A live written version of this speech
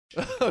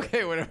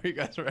Okay, whenever you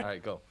guys are ready. All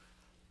right, go.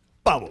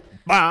 Bow,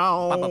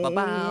 bow. Bow, bow, bow,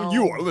 bow.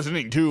 You are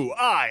listening to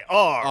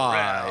IRL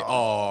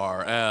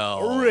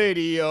IRL.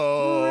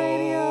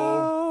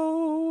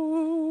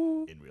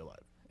 Radio. In real life.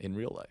 In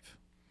real life.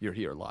 You're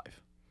here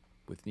live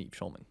with Neve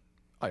Schulman.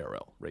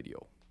 IRL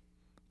Radio.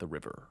 The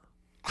river.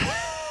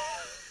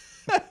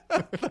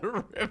 The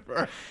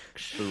river.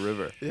 The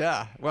river.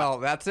 Yeah, well,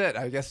 that's it.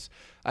 I guess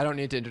I don't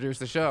need to introduce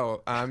the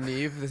show. I'm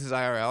Neve. This is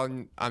IRL,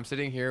 and I'm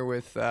sitting here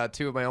with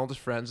two of my oldest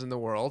friends in the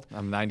world.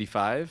 I'm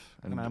 95.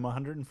 And I'm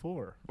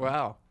 104.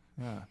 Wow.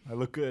 Yeah, I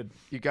look good.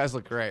 You guys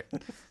look great.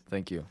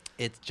 Thank you.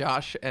 It's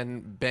Josh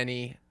and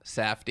Benny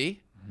Safdie,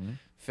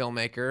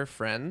 filmmaker,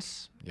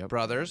 friends, Yep.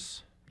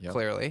 brothers, Yep.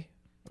 clearly.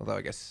 Although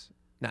I guess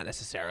not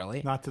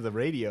necessarily. Not to the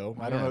radio.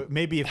 I don't Yeah. know.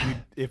 Maybe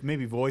if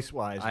maybe voice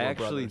wise, I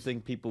actually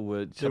think people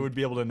would. they would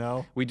be able to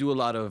know. We do a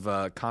lot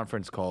of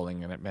conference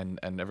calling,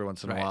 and every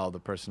once in a Right. while the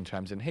person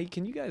chimes in, "Hey,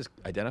 can you guys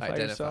identify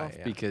yourself?"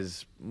 yeah.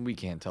 Because we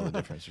can't tell the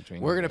difference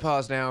between. We're going to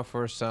pause now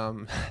for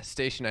some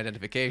station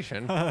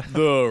identification.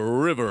 the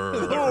river.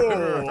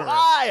 Oh,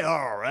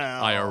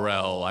 IRL.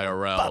 IRL,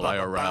 IRL,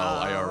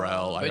 IRL,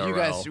 IRL, But you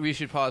guys, we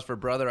should pause for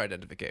brother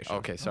identification.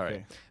 Okay, sorry.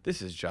 Okay.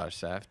 This is Josh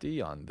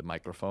Safdie on the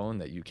microphone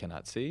that you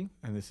cannot see.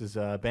 And this is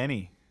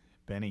Benny.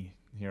 Benny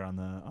here on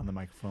the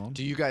microphone.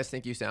 Do you guys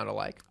think you sound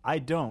alike? I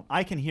don't.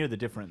 I can hear the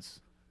difference.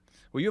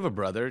 Well, you have a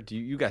brother.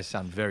 You guys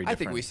sound very different.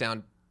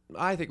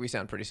 I think we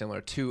sound pretty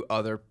similar to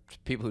other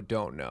people who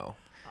don't know.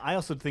 I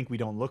also think we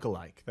don't look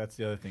alike. That's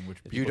the other thing.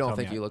 Which people You don't tell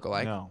think me you look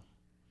alike? No.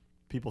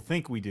 People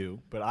think we do,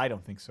 but I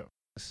don't think so.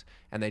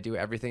 And they do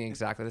everything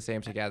exactly the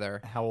same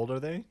together. How old are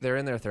they? They're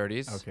in their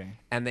 30s. Okay.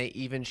 And they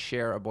even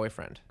share a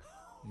boyfriend.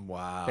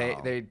 Wow.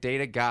 They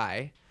date a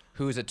guy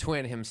who's a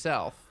twin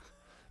himself.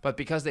 But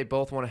because they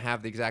both want to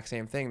have the exact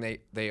same thing,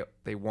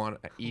 they want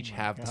each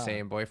have the God.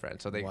 same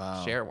boyfriend, so they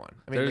Wow. share one.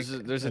 I mean, There's a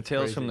that's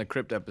Tales from crazy. the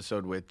Crypt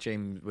episode with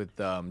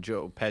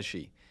Joe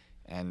Pesci,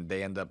 and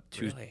they end up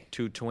Really?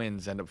 two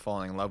twins end up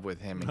falling in love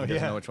with him, and Oh, he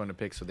doesn't yeah. know which one to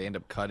pick, so they end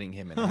up cutting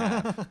him in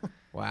half.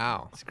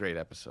 wow. It's a great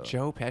episode.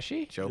 Joe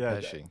Pesci? Joe Yeah,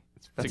 Pesci.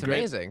 That's It's a great-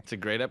 amazing. It's a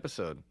great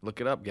episode.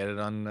 Look it up. Get it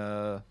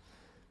on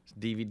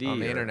DVD On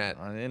the or internet.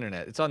 On the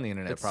internet. It's on the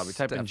internet It's probably.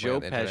 Type in definitely Joe on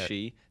the internet.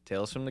 Pesci,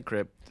 Tales from the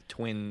Crypt,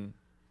 twin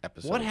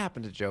episode. What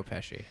happened to Joe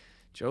Pesci?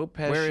 Joe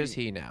Pesci. Where is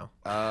he now?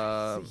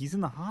 He's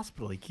in the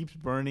hospital. He keeps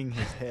burning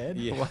his head.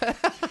 Yeah.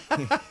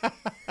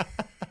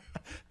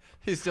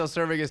 He's still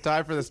serving his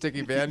time for the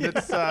Sticky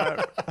Bandits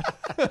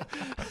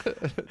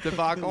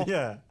debacle?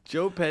 Yeah.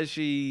 Joe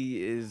Pesci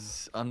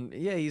is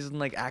he's in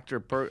like actor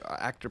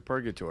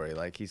purgatory.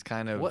 Like he's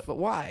kind of What? But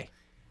why?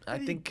 I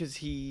think because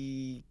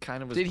he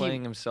kind of was Did he-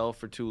 playing himself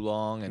for too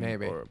long, and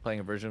Maybe. or playing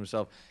a version of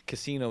himself.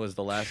 Casino was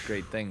the last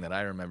great thing that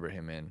I remember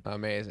him in.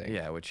 Amazing.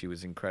 Yeah, which he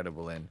was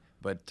incredible in.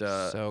 But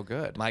So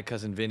good. My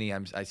Cousin Vinny,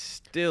 I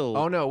still.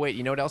 Oh, no, wait.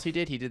 You know what else he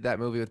did? He did that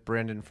movie with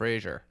Brendan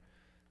Fraser.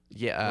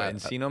 Yeah. What,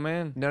 Encino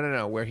Man?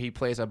 No, where he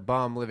plays a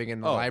bum living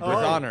in the Oh, library.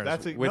 with honors.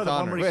 That's with the one where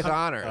honors. he With cut-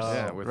 honors. Oh.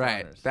 Yeah, with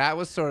right. honors. That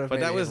was sort of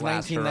But that maybe was his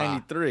last hurrah.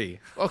 1993.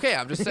 Okay,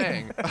 I'm just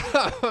saying.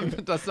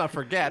 Let's not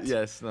forget.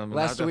 Yes.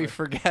 Lest we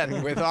forget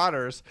with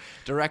honors,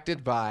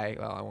 directed by,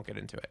 well, I won't get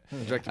into it.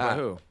 Directed by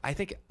who? I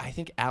think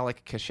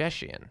Alec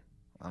Kasheshian.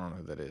 I don't know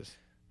who that is.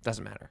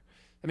 Doesn't matter.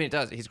 I mean, it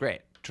does. He's great.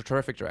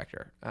 Terrific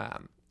director.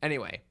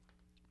 Anyway,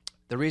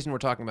 the reason we're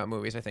talking about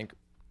movies, I think,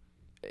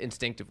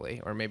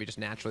 instinctively, or maybe just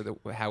naturally,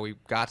 how we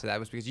got to that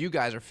was because you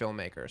guys are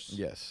filmmakers.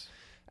 Yes.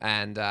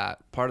 And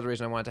part of the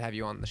reason I wanted to have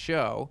you on the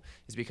show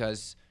is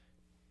because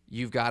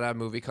you've got a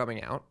movie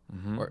coming out,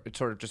 or it's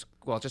sort of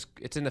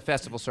it's in the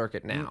festival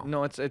circuit now,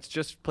 No, it's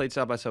just played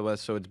South by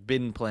Southwest, so it's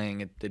been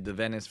playing at the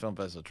Venice Film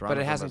Festival, Toronto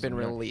but it Film hasn't been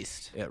Festival,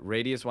 released. Yeah,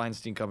 Radius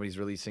Weinstein Company's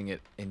releasing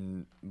it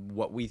in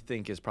what we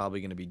think is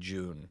probably going to be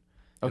June.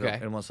 Okay.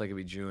 It'll most likely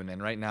be June,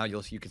 and right now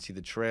you can see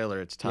the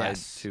trailer. It's tied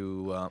Yes.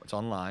 to it's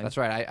online. That's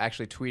right. I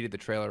actually tweeted the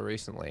trailer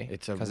recently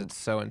It's a- because it's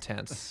so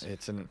intense.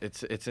 It's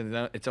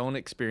its own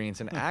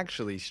experience, and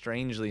actually,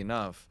 strangely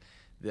enough,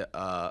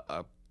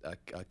 a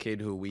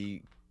kid who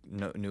we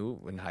knew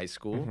in high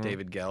school,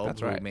 David Gelb,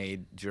 That's who right.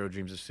 made Jiro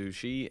Dreams of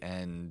Sushi,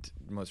 and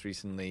most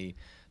recently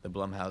the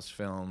Blumhouse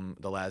film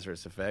The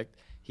Lazarus Effect.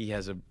 He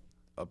has a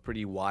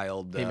pretty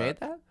wild. He made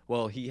that?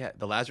 Well, he had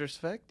The Lazarus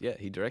Effect. Yeah,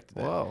 he directed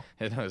that. Whoa.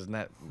 Isn't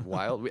that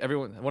wild?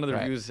 One of the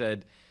Right. reviews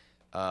said,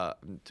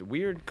 it's a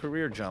weird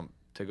career jump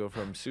to go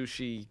from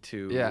sushi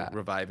to Yeah.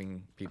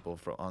 reviving people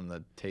on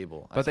the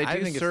table. But they I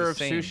do think it's the serve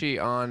same.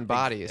 sushi on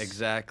bodies.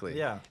 Exactly.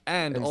 Yeah.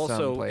 And In some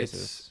also,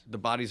 places. the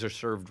bodies are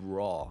served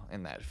raw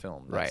in that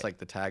film. That's Right. like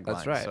the tagline.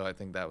 That's right. So I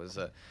think that was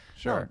a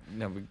Sure.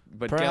 No,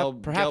 but Perhaps-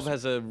 Gelb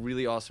has a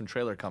really awesome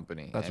trailer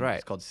company. That's and right.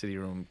 It's called City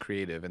Room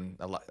Creative, and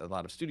a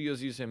lot of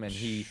studios use him. And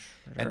he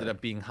ended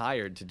up being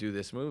hired to do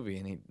this movie,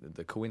 and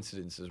the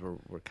coincidences were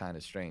kind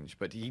of strange.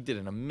 But he did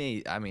an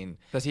amazing. I mean,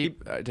 Does he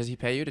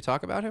pay you to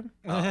talk about him?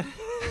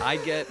 I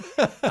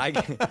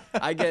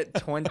I get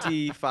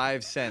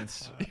 25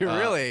 cents. You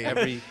really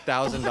every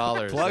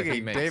 $1,000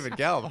 plugging David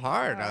Gelb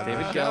hard. On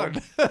David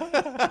Gelb.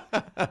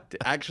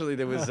 Actually,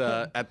 there was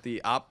at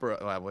the opera.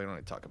 Well, we don't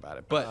need to talk about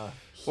it, but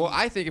well,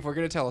 I think if we're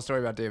gonna tell a story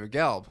about David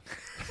Gelb,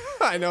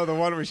 I know the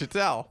one we should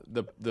tell.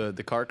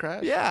 the car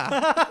crash.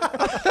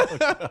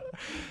 Yeah.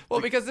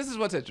 Well, because this is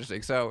what's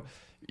interesting. So,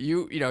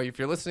 you know, if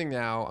you're listening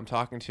now, I'm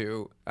talking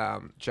to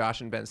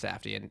Josh and Ben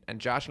Safdie, and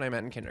Josh and I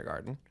met in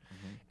kindergarten,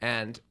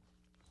 and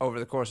over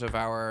the course of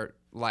our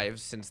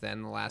lives since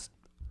then, the last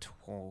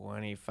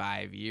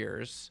 25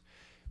 years,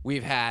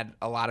 we've had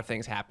a lot of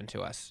things happen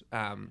to us.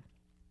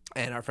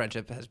 And our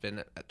friendship has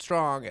been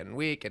strong and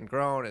weak and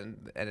grown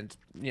and it's,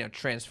 you know,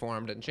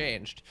 transformed and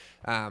changed.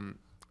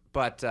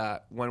 But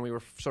when we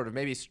were sort of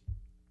maybe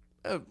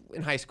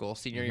in high school,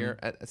 senior year,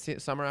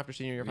 summer after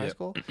senior year of high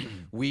school,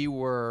 we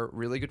were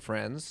really good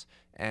friends.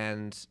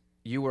 And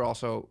you were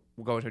also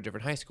going to a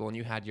different high school, and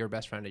you had your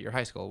best friend at your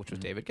high school, which was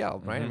David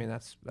Gelb, right? I mean,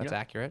 that's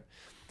accurate.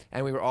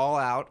 And we were all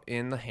out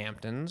in the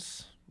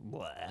Hamptons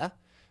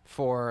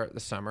for the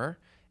summer,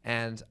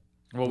 and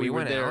well, we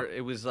went there. out.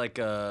 It was like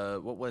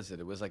what was it?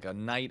 It was like a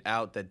night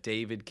out that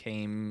David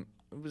came.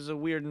 It was a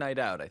weird night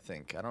out, I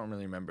think. I don't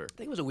really remember. I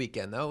think it was a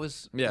weekend, though. It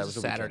was a a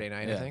Saturday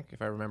weekend. night, I think,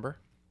 if I remember.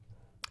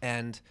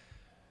 And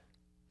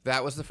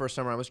that was the first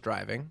summer I was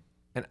driving,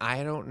 and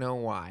I don't know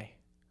why,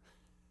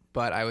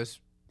 but I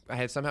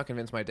had somehow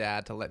convinced my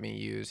dad to let me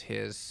use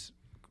his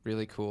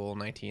really cool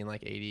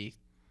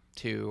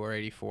 1982 or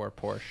 84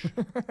 Porsche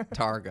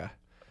Targa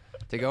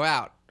to go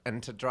out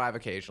and to drive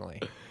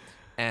occasionally.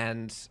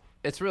 And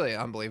it's really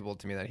unbelievable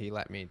to me that he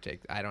let me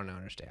take. I don't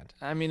understand.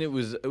 I mean, it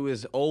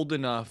was old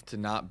enough to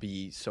not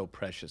be so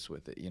precious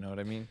with it. You know what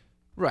I mean?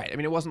 Right. I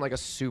mean, it wasn't like a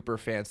super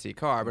fancy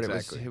car, but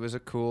it was a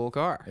cool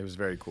car. It was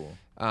very cool.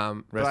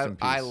 Rest in peace.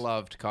 I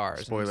loved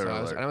cars. Spoiler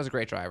alert. And I was a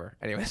great driver.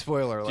 Anyway,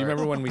 spoiler alert. Do you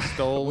remember when we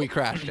stole? We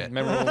crashed it.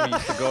 Remember when we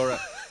used to go around?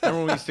 Remember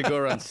when we used to go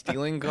around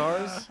stealing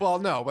cars? Well,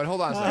 no, but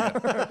hold on a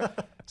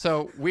second.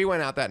 So we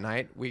went out that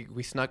night.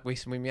 We snuck. We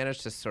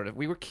managed to sort of.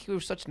 We were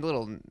such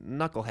little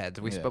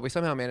knuckleheads. But we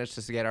somehow managed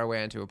to get our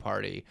way into a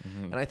party.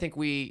 And I think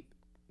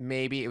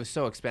maybe it was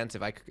so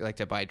expensive. I like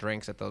to buy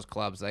drinks at those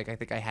clubs. Like I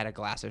think I had a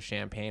glass of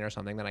champagne or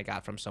something that I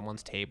got from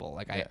someone's table.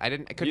 Like I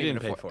couldn't You even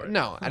didn't pay afford for it.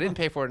 No, I didn't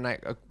pay for it, and I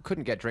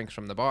couldn't get drinks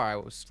from the bar. I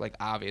was like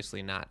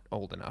obviously not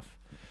old enough,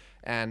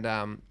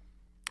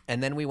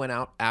 and then we went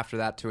out after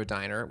that to a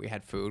diner. We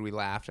had food. We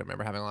laughed. I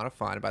remember having a lot of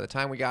fun. And by the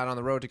time we got on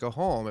the road to go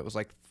home, it was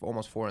like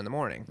almost 4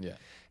 a.m. Yeah.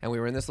 And we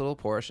were in this little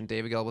Porsche, and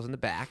David Gelb was in the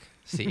back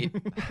seat,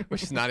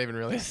 which is not even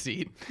really a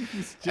seat.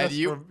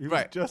 He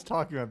was just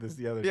talking about this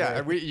the other day.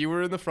 Yeah, you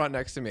were in the front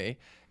next to me,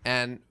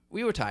 and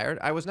we were tired.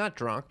 I was not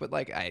drunk, but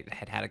like I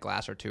had a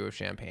glass or two of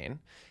champagne,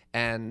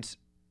 and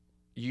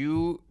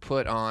you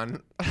put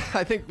on.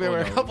 I think there were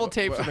a couple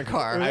tapes in the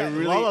car.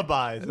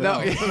 Lullabies. No.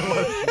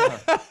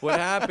 What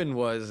happened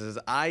was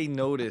I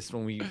noticed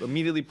when we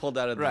immediately pulled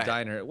out of the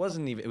diner, it was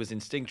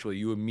instinctual.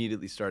 You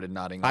immediately started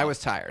nodding I off. was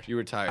tired. You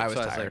were tired. I was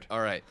so tired. I was like,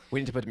 all right. We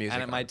need to put music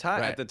and on.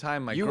 At the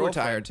time, my you girlfriend,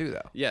 were tired too,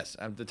 though. Yes.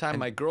 At the time,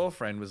 my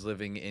girlfriend was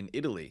living in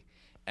Italy,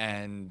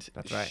 and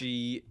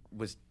she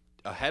was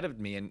ahead of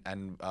me,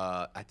 and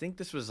I think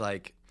this was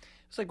like.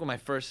 It's like with my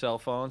first cell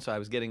phone, so I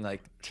was getting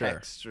like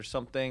texts or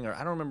something, or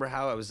I don't remember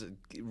how I was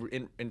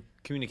in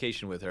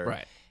communication with her.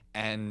 Right.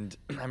 And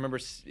I remember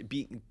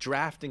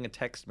drafting a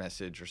text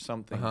message or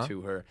something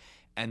to her,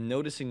 and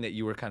noticing that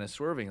you were kind of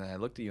swerving. And I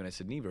looked at you and I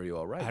said, "Neva, are you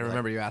all right?" I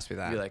remember you asked me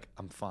that. You're like,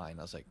 "I'm fine."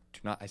 I was like,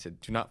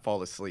 "Do not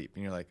fall asleep."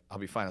 And you're like, "I'll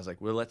be fine." I was like,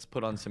 "Well, let's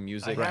put on some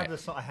music." I have the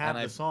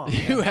song.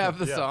 You have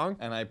the song,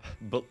 and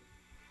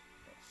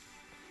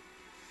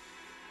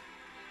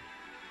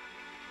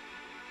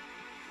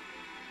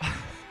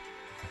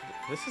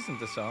This isn't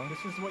the song.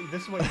 This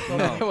is what you told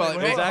No. me. Well,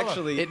 It's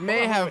actually. it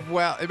may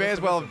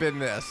as well have been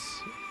this.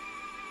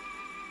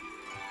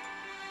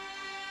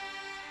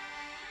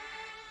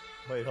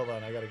 Wait, hold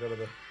on. I gotta go to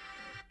the.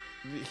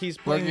 He's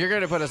Well, playing. you're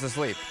gonna put us to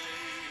sleep.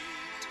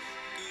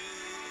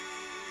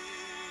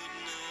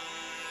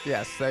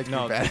 Yes, thank you,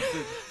 No, Ben.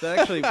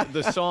 actually,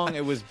 the song,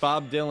 it was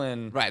Bob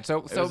Dylan. Right.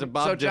 So was a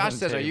Bob Josh Dylan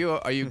says,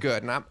 tape. "Are you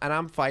good?" And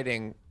I'm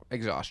fighting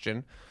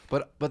exhaustion,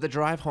 but the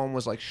drive home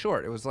was like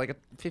short. It was like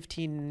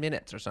 15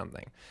 minutes or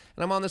something.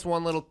 And I'm on this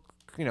one little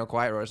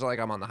quiet road. It's not like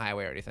I'm on the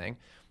highway or anything.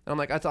 And I'm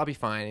like, I'll be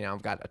fine.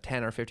 I've got a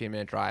 10 or 15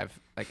 minute drive.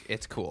 Like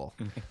it's cool.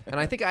 And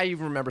I think I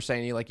even remember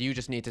saying to you, like, you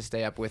just need to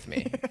stay up with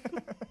me.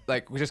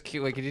 Like we just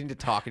you need to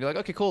talk. And you're like,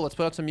 okay, cool. Let's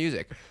put on some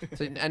music.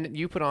 So, and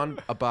you put on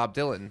a Bob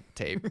Dylan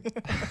tape.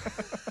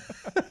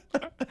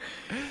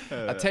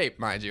 A tape,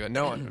 mind you,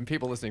 and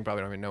people listening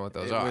probably don't even know what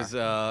those are.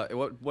 It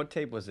was what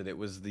tape was it? It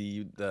was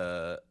the.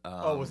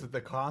 Was it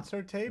the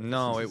concert tape?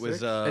 No, it was.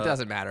 It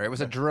doesn't matter. It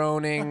was a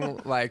droning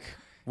like.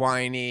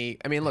 Whiny.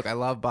 I mean, look, I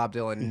love Bob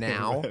Dylan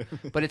now,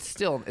 but it's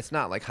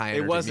not like high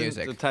energy It wasn't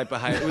music. the type of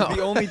high. It was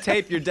the only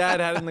tape your dad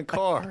had in the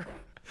car.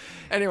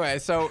 Anyway,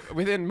 so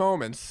within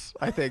moments,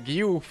 I think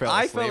you fell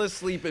I asleep. fell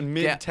asleep in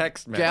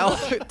mid-text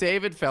message.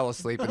 David fell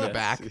asleep in the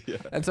back. Yeah.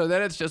 And so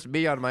then it's just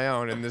me on my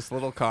own in this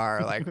little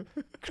car, like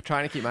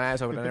trying to keep my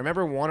eyes open. And I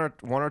remember one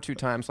or two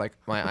times, like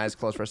my eyes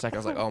closed for a second. I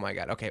was like, oh my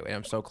God, okay, wait,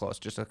 I'm so close.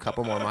 Just a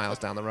couple more miles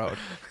down the road.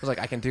 I was like,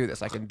 I can do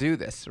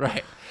this,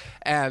 right?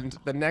 And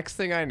the next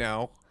thing I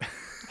know,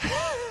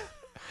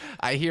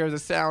 I hear the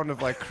sound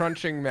of like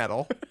crunching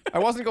metal. I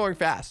wasn't going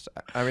fast.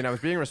 I mean, I was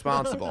being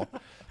responsible,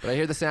 but I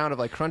hear the sound of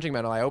like crunching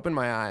metal. I open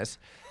my eyes,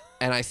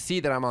 and I see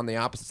that I'm on the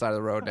opposite side of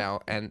the road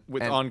now, and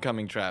With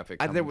oncoming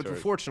traffic.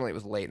 Fortunately, it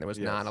was late, and there was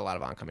not a lot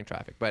of oncoming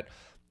traffic. But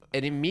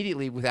it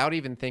immediately, without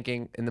even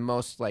thinking, in the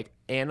most like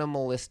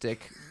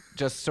animalistic,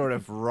 just sort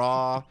of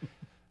raw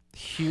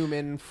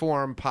human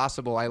form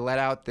possible, I let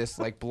out this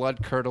like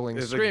blood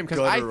curdling scream because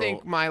I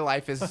think my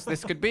life is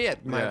this could be it.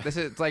 This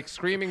is like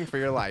screaming for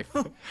your life.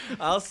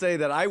 I'll say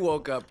that I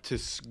woke up to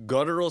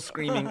guttural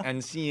screaming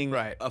and seeing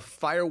a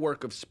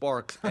firework of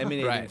sparks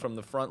emanating from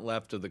the front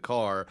left of the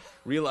car,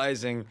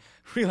 realizing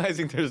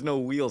there's no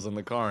wheels in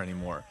the car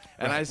anymore.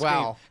 And I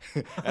scream,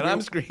 and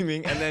I'm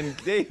screaming, and then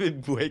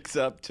David wakes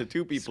up to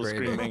two people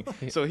screaming.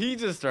 So he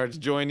just starts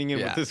joining in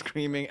with the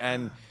screaming,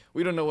 and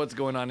we don't know what's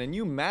going on, and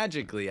you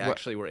magically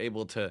actually were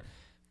able to.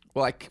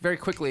 Well, I very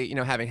quickly,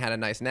 having had a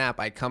nice nap,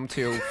 I come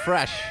to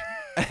fresh,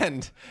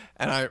 and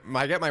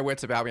I get my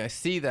wits about me. I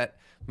see that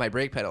my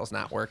brake pedal's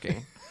not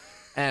working,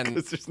 and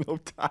because there's no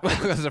time.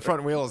 Because the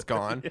front wheel is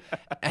gone,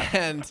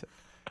 and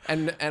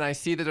I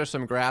see that there's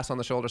some grass on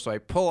the shoulder, so I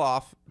pull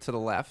off to the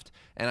left,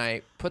 and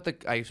I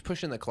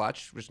push in the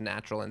clutch, which is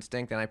natural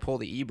instinct, and I pull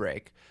the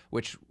e-brake,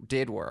 which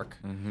did work.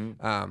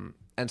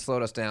 And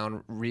slowed us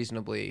down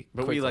reasonably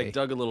But quickly. we like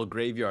dug a little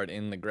graveyard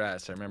in the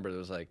grass. I remember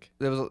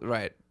there was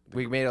right.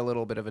 We made a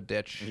little bit of a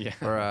ditch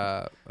or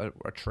a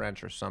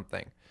trench or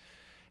something.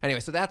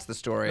 Anyway, so that's the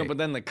story. No, but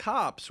then the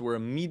cops were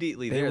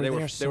immediately there. They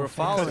were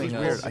following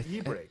us.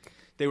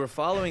 They were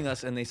following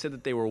us, and they said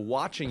that they were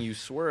watching you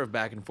swerve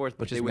back and forth,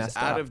 but it was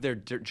out of their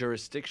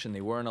jurisdiction.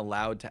 They weren't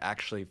allowed to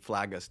actually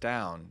flag us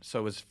down. So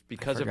it was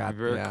because of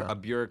a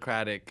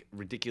bureaucratic,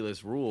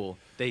 ridiculous rule.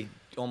 They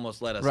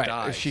almost let us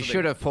die. She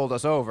should have pulled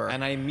us over.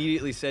 And I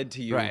immediately said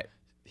to you,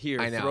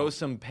 here, throw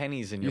some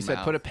pennies in your mouth. You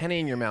said put a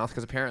penny in your mouth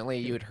because apparently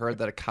you had heard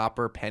that a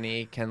copper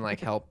penny can like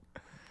help.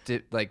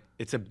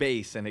 It's a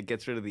base and it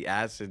gets rid of the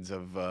acids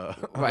of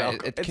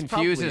it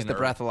confuses the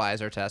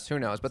breathalyzer test. Who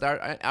knows? But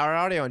our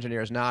audio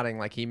engineer is nodding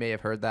like he may have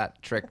heard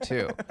that trick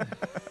too.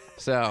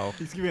 So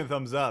he's giving a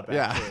thumbs up.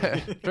 Yeah,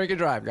 drink and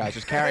drive, guys.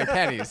 Just carry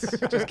pennies.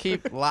 Just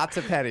keep lots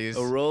of pennies.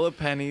 A roll of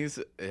pennies.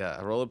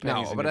 Yeah, a roll of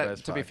pennies. No, but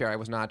to be fair, I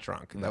was not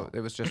drunk. No. It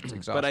was just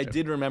exhaustion. But I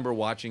did remember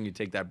watching you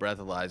take that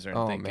breathalyzer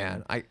and thinking,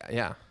 man,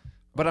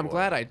 But I'm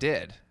glad I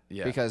did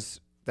because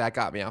that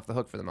got me off the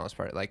hook for the most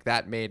part. Like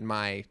that made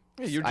my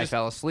I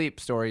fell asleep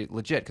story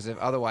legit because if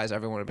otherwise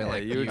everyone would have been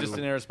like, you were just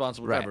an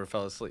irresponsible driver who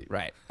fell asleep.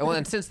 Right. Well,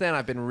 and since then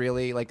I've been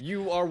really like,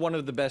 you are one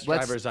of the best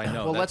drivers I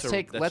know. Well, let's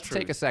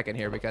take a second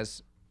here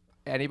because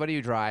anybody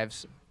who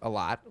drives a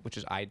lot, which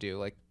is I do,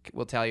 like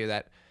will tell you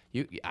that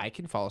I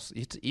can fall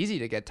asleep. It's easy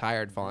to get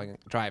tired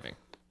driving.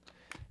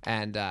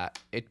 And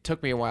it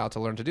took me a while to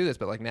learn to do this,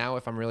 but like now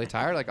if I'm really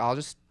tired, like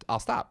I'll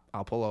stop.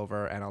 I'll pull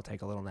over and I'll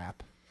take a little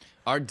nap.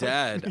 Our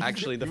dad,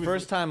 actually, the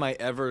first time I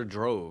ever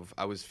drove,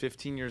 I was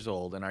 15 years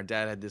old, and our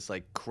dad had this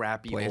like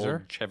crappy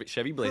Blazer? old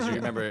Chevy Blazer, you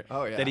remember,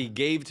 that he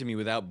gave to me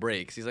without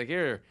brakes. He's like,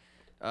 here,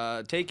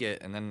 take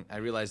it. And then I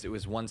realized it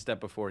was one step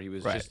before he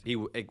was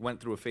it went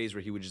through a phase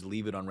where he would just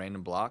leave it on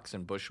random blocks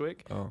in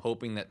Bushwick,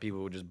 hoping that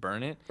people would just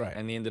burn it. Right.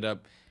 And he ended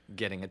up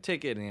getting a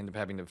ticket and he ended up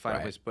having to find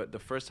a place. But the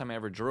first time I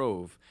ever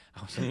drove,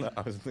 I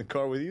was in the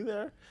car with you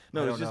there?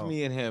 No, it was just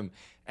me and him.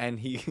 And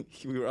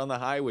we were on the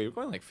highway. We were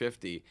going like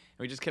 50, and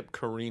we just kept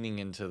careening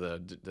into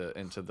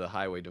the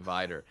highway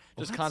divider,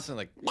 just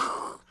constantly like,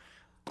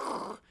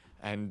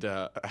 and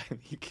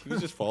he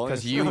was just falling.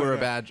 Because you were a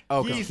bad.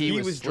 Oh, because he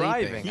was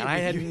driving, and I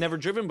had never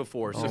driven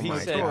before. So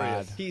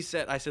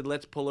I said,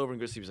 let's pull over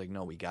and go see. He was like,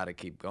 no, we got to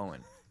keep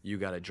going. You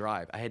got to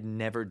drive. I had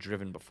never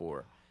driven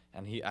before,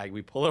 and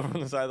we pull over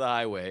on the side of the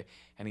highway,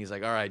 and he's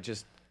like, all right,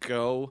 just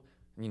go.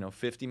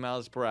 50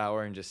 miles per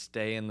hour and just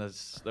stay in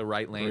the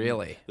right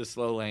lane, the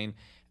slow lane.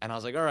 And I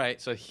was like, all right.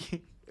 So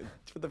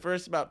for the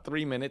first about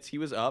 3 minutes, he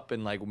was up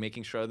and like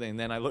making sure. And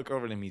then I look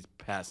over at him, he's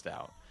passed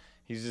out.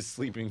 He's just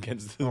sleeping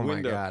against the window. Oh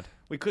my God.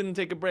 We couldn't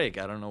take a break.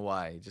 I don't know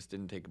why. He just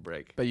didn't take a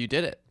break. But you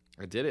did it.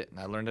 I did it. And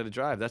I learned how to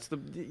drive. That's the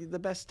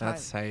best time.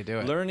 That's how you do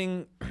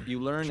it. You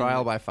learn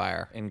trial by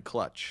fire in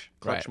clutch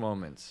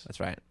moments. That's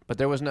right.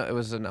 But it was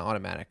an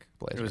automatic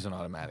Blazer. It was an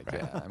automatic.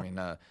 Yeah. I mean,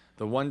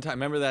 the one time,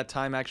 remember that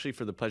time actually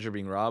for The Pleasure of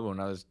Being Robbed when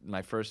I was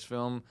my first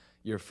film.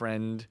 Your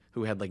friend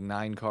who had like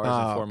 9 cars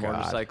and 4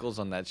 motorcycles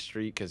on that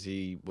street because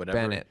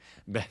Bennett.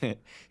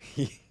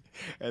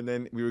 And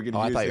then we were going to.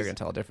 I thought you were going to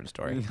tell a different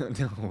story.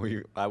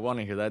 No, I want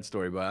to hear that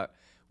story, but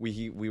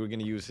we were going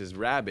to use his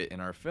Rabbit in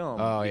our film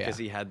because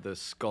he had the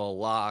skull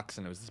locks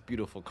and it was this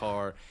beautiful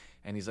car.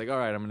 And he's like, all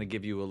right, I'm going to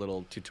give you a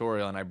little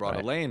tutorial. And I brought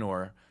a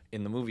Leonore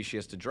in the movie she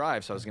has to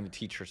drive, so I was going to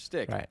teach her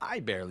stick. Right. I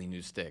barely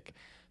knew stick.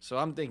 So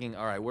I'm thinking,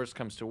 all right, worst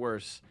comes to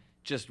worst,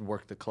 just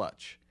work the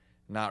clutch.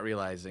 Not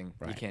realizing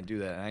you can't do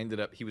that. And I ended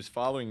up, he was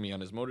following me on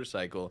his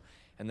motorcycle,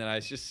 and then I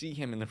just see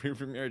him in the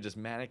rearview mirror just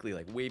manically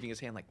like waving his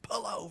hand like,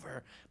 pull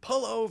over,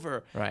 pull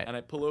over. Right. And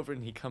I pull over,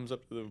 and he comes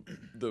up to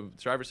the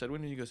driver's side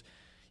window, and he goes,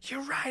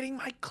 you're riding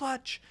my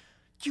clutch.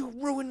 You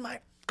ruined my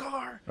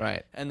car.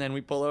 Right. And then we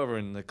pull over,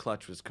 and the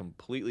clutch was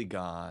completely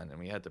gone, and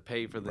we had to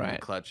pay for the new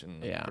clutch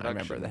and yeah, production. I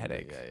remember the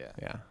headache.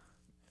 Yeah.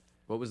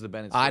 What was the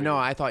Bennett I story? know.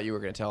 I thought you were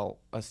going to tell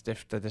us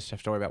this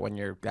story about when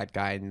you're that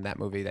guy in that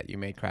movie that you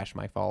made crash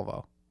my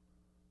Volvo.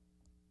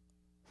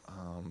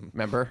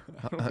 Remember?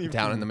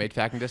 Down in the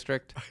Meatpacking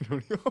District? I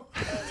don't know.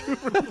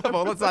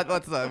 Well, let's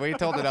not. We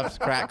told enough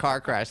car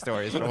crash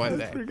stories for one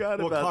day. I forgot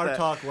Well, about Car that.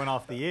 Talk went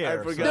off the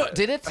air. I forgot. No,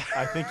 did it?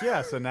 I think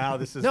yeah. So now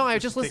this is. No, I was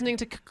this just is listening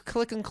to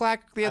Click and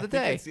Clack the other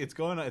day. It's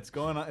going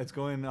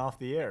off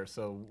the air.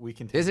 So we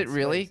can. Is it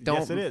really?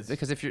 Yes, it is.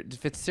 Because if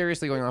it's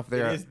seriously going off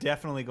there. It is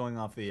definitely going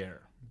off the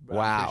air. But I'm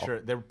Wow. pretty sure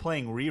they're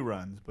playing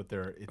reruns, but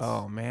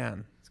Oh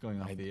man, it's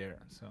going off the air.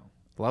 So.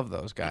 love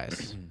those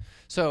guys.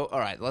 So, all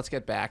right, let's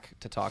get back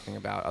to talking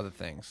about other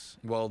things.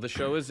 Well, the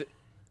show is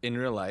in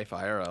real life,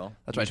 IRL.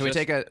 That's right.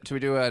 Should we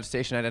do a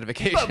station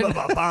identification? You're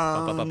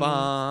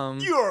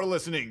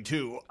listening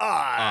to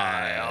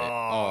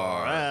IRL,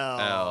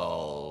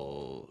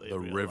 the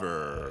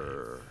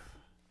river.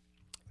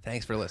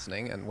 Thanks for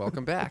listening and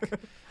welcome back.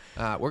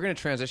 We're going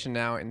to transition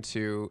now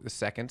into the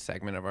second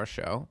segment of our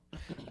show,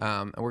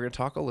 and we're going to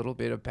talk a little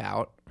bit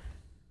about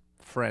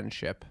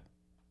friendship.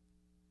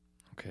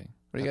 Okay.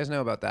 What do you guys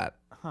know about that?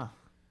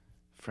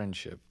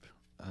 Friendship.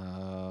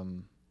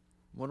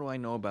 What do I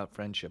know about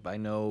friendship? I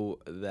know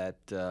that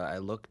I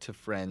look to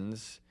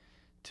friends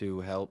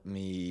to help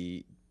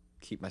me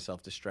keep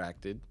myself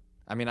distracted.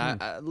 I mean,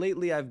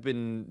 lately I've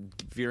been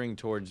veering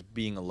towards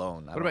being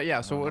alone. What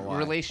about So what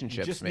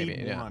relationships You just maybe?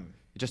 need Yeah. one.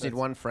 You just need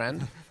one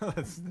friend,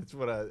 that's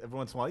what every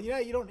once in a while. Yeah,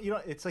 you don't.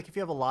 It's like if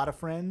you have a lot of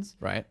friends,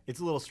 right? it's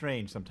a little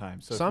strange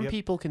sometimes. So Some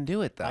people can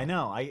do it though. I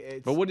know.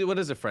 But what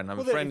is a friend?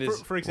 A friend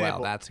is for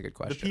example. Well, that's a good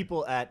question. The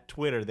people at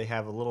Twitter, they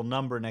have a little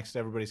number next to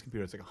everybody's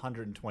computer. It's like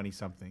 120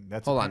 something.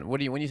 That's Hold on.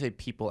 When you say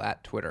people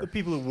at Twitter? The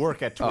people who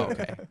work at Twitter.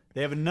 Okay.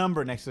 They have a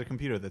number next to the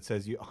computer that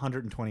says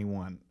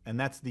 121, and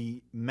that's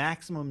the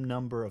maximum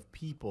number of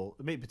people.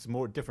 Maybe it's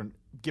more different,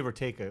 give or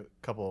take a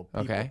couple of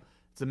people. Okay.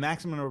 It's the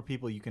maximum number of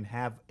people you can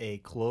have a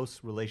close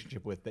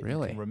relationship with that you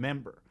Really? can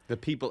remember. The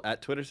people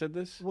at Twitter said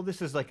this? Well,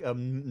 this is like a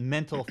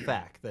mental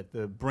fact that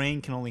the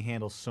brain can only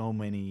handle so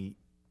many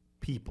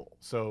people.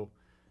 So,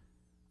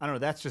 I don't know.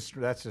 That's just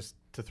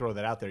to throw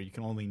that out there. You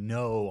can only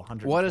know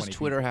 120 What does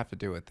Twitter people. have to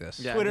do with this?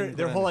 Yeah. Twitter, I didn't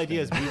their whole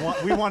idea understand.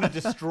 is we want to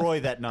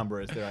destroy that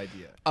number as their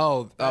idea.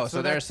 Oh, So so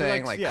they're that's-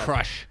 saying that's- like yeah.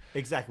 crush.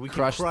 Exactly. We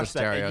Crush can the crush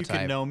that, and you stereotype.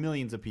 can know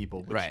millions of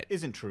people, which Right.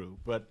 isn't true.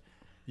 But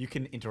you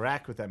can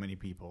interact with that many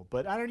people.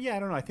 But I don't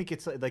know. I think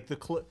it's like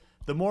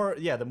the more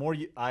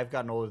I've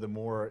gotten older, the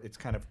more it's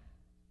kind of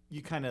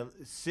you kind of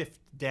sift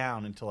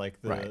down into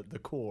like the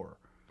core.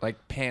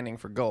 Like panning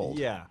for gold.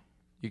 Yeah.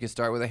 You can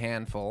start with a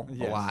handful,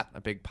 Yes. a lot,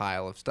 a big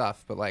pile of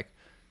stuff, but like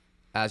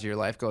as your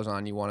life goes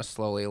on, you want to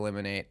slowly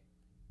eliminate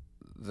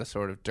the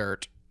sort of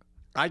dirt.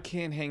 I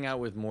can't hang out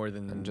with more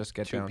than And just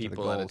get two down to the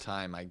people at a gold.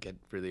 time. I get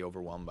really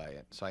overwhelmed by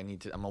it. So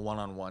I'm a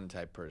one-on-one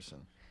type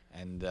person.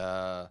 And,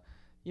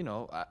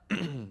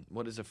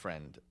 what is a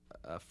friend?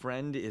 A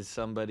friend is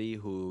somebody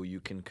who you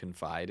can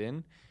confide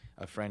in.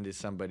 A friend is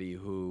somebody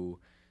who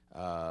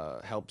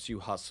helps you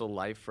hustle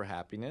life for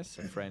happiness.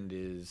 A friend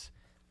is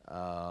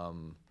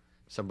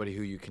somebody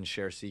who you can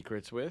share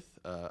secrets with.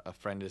 A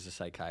friend is a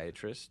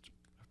psychiatrist.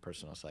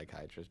 Personal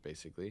psychiatrist,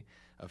 basically.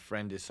 A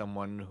friend is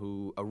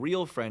a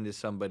real friend is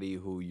somebody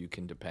who you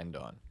can depend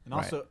on. And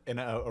also,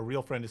 a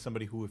real friend is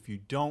somebody who, if you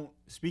don't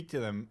speak to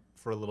them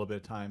for a little bit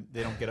of time,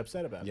 they don't get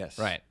upset about it. Yes.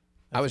 Right.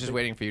 I was just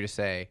waiting for you to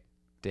say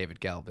David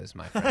Gelb is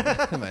my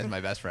friend, my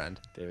best friend.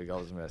 David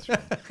Gelb is my best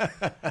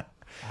friend.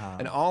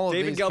 And all of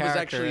David these Gelb is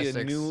actually a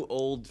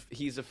characteristics-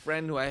 he's a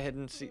friend who I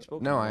hadn't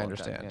spoken No, to in a I long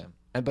understand. time. Yeah.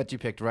 And but you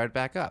picked right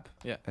back up.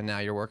 Yeah. And now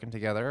you're working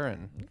together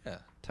and Yeah.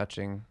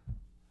 touching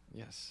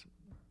Yes.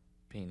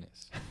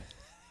 Penis.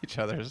 each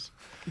other's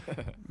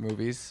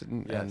movies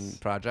and Yes.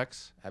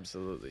 projects.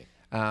 Absolutely.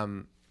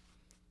 All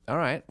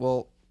right.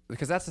 Well,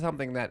 because that's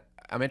something that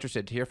I'm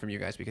interested to hear from you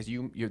guys, because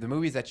the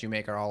movies that you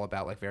make are all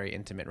about like very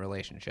intimate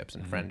relationships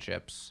and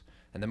friendships,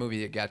 and the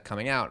movie that got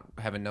coming out,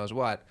 heaven knows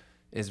what,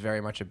 is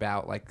very much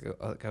about like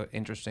an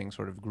interesting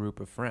sort of group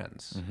of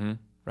friends.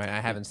 Right. I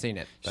haven't seen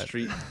it. But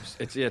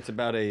It's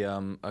about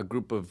a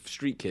group of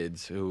street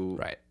kids who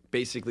Right.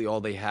 basically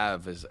all they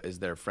have is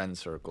their friend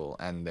circle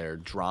and their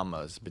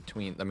dramas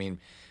between. I mean,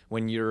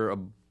 when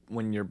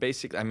you're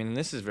basic, I mean,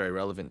 this is very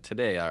relevant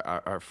today.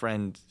 Our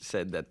friend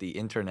said that the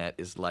internet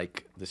is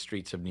like the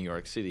streets of New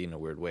York City in a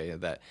weird way,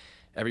 that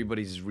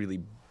everybody's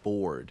really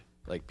bored.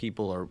 Like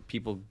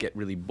people get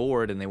really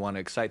bored and they want to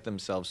excite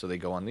themselves, so they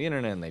go on the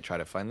internet and they try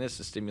to find this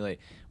to stimulate.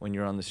 When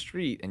you're on the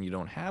street and you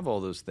don't have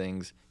all those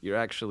things, you're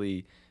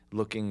actually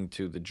looking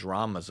to the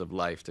dramas of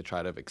life to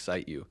try to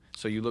excite you.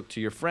 So you look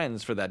to your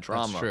friends for that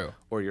drama. That's true.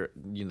 Or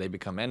they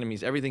become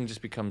enemies. Everything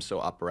just becomes so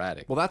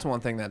operatic. Well, that's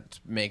one thing that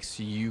makes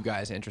you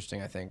guys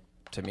interesting, I think,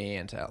 to me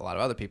and to a lot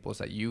of other people, is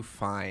that you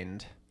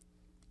find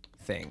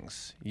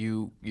things.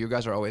 You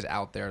guys are always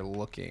out there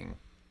looking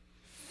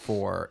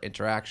for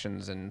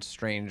interactions and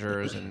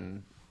strangers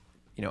and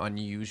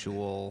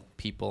unusual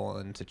people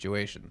and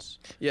situations.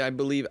 Yeah,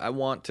 I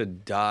want to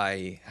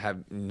die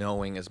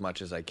knowing as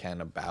much as I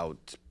can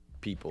about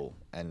people,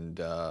 and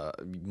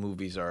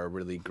movies are a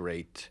really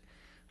great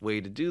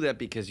way to do that,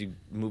 because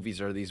movies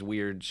are these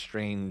weird,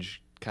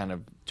 strange kind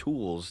of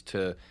tools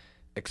to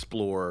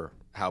explore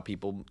how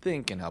people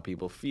think and how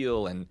people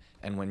feel, and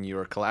when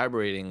you're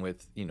collaborating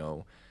with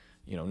no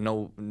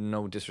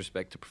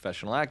disrespect to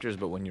professional actors,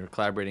 but when you're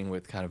collaborating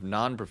with kind of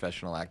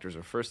non-professional actors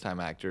or first-time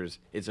actors,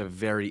 it's a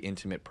very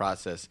intimate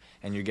process,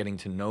 and you're getting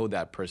to know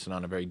that person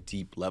on a very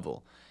deep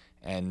level.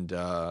 And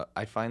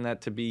I find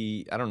that to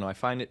be, I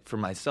find it for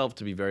myself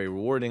to be very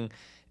rewarding.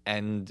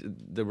 And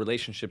the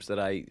relationships that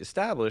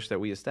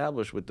we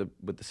establish with the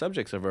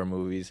subjects of our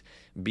movies,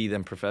 be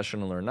them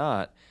professional or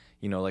not,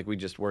 like we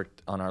just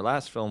worked on our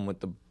last film with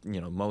the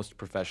most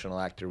professional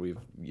actor we've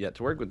yet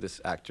to work with, this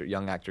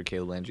young actor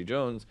Caleb Landry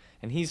Jones,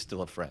 and he's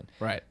still a friend.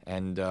 Right.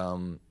 And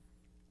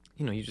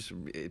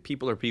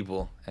people are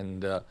people,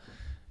 and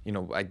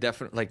I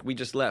definitely, we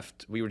just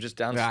left. We were just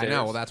downstairs. Yeah, I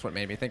know. Well, that's what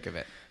made me think of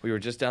it. We were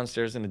just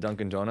downstairs in the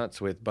Dunkin' Donuts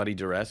with Buddy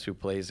Duress, who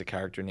plays a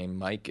character named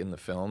Mike in the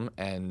film,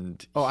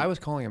 and I was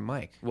calling him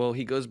Mike. Well,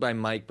 he goes by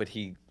Mike, but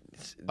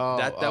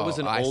that was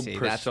an old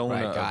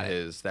persona of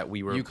his that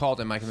we were. You called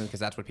him Mike because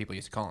that's what people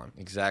used to call him.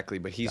 Exactly,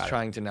 but he's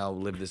trying to now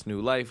live this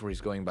new life where he's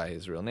going by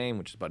his real name,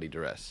 which is Buddy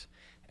Duress,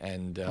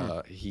 and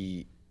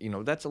he,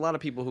 that's a lot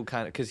of people who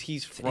because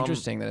he's from.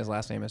 Interesting that his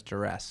last name is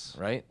Duress,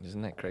 right?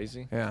 Isn't that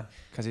crazy? Yeah,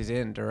 because he's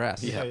in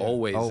duress. Yeah,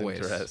 always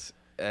in duress.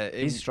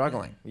 He's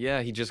struggling.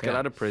 Yeah, he just got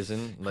out of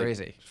prison.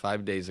 Crazy.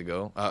 5 days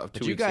ago. 2 weeks ago.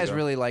 But you guys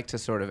really like to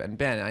sort of, and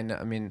Ben,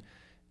 I mean,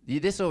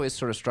 this always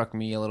sort of struck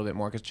me a little bit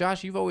more, because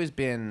Josh, you've always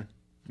been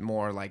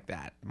more like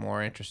that,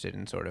 more interested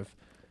in sort of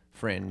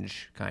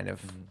fringe kind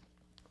of,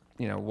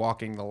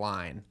 walking the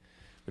line.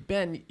 But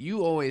Ben,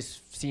 you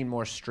always seem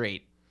more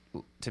straight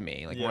to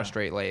me, more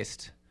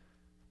straight-laced,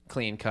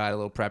 clean cut, a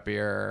little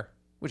preppier,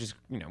 which is,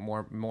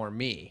 more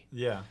me.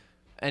 Yeah.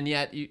 And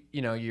yet,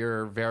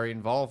 you're very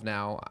involved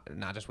now,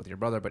 not just with your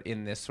brother, but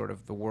in this sort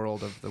of the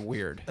world of the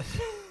weird.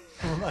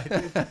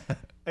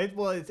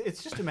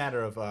 It's just a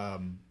matter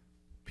of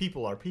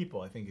people are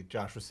people. I think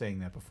Josh was saying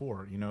that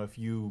before.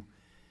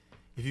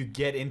 If you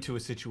get into a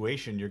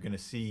situation, you're going to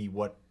see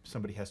what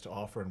somebody has to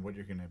offer and what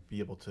you're going to be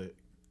able to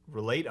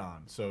relate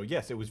on. So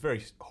yes, it was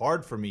very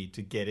hard for me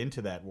to get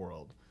into that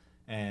world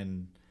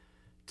and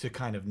to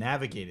kind of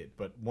navigate it.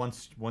 But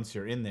once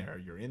you're in there,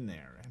 you're in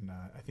there. And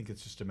I think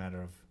it's just a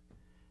matter of,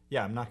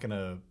 I'm not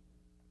gonna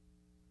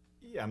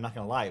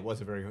lie. It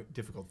was a very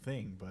difficult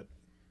thing, but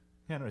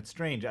it's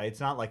strange. It's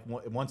not like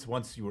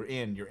once you were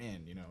in, you're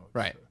in.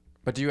 Right.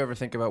 But do you ever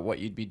think about what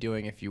you'd be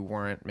doing if you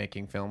weren't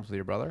making films with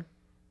your brother?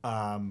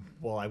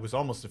 Well, I was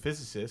almost a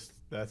physicist.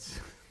 That's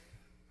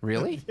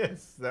really?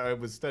 Yes. I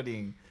was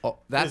studying. Oh,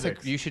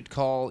 you should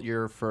call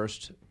your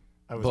first.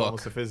 I was book.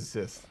 almost a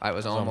physicist. I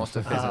was almost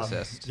a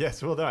physicist.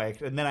 Yes. Well, no.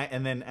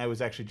 And then I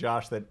was actually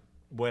Josh. That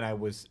when I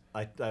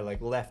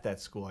left that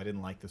school, I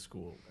didn't like the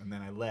school, and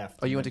then I left.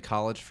 Oh, you went to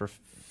college for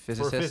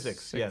physics? For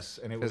physics, yes.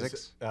 And it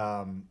was.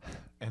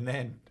 And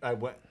then I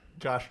went.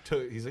 Josh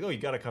he's like, "Oh, you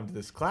got to come to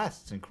this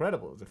class. It's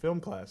incredible. It's a film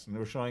class, and they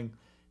were showing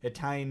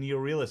Italian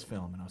neorealist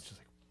film, and I was just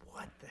like,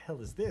 what the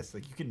hell is this?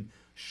 Like, you can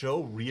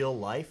show real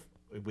life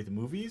with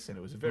movies, and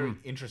it was a very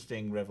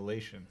interesting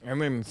revelation. I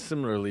mean,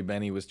 similarly,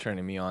 Benny was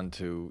turning me on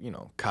to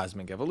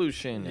cosmic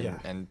evolution,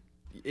 and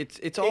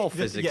it's all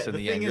physics in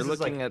the end. You're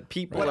looking at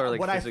people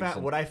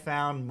what I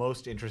found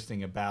most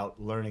interesting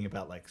about learning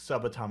about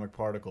subatomic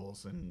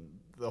particles and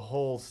the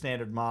whole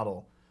standard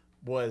model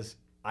was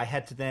I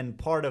had to then,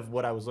 part of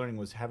what I was learning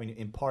was having to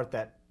impart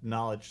that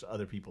knowledge to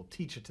other people,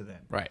 teach it to them.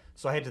 Right.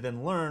 So I had to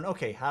then learn,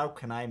 okay, how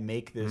can I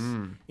make this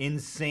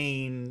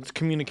insane... It's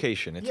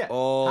communication. It's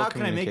all how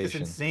communication. Can I make this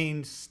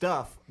insane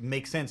stuff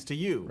make sense to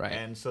you? Right.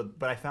 And so,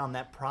 but I found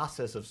that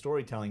process of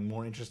storytelling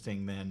more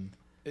interesting than...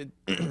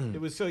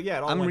 It was so, it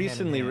all I'm went hand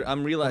in hand.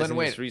 I'm realizing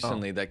this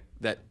recently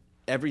that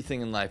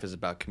everything in life is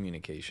about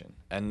communication.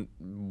 And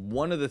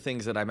one of the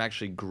things that I'm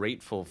actually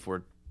grateful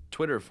for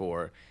Twitter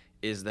for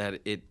is that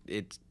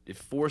it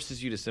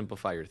forces you to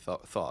simplify your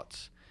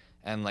thoughts.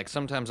 And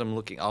sometimes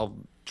I'll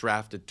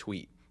draft a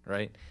tweet,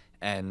 right?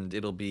 And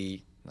it'll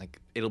be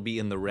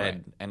in the red,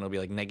 right, and it'll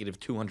be negative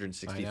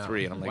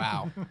 263, and I'm like,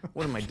 wow,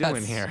 what am I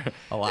doing here?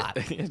 A lot.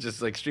 It's just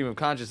stream of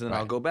consciousness, and then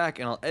I'll go back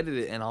and I'll edit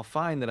it, and I'll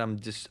find that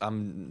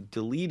I'm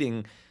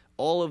deleting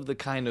all of the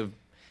kind of,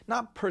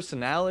 not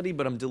personality,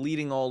 but I'm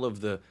deleting all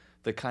of the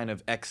kind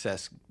of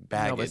excess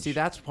baggage. No, but see,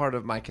 that's part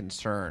of my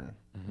concern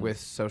with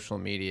social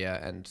media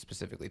and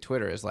specifically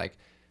Twitter is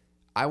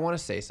I want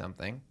to say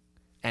something,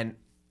 and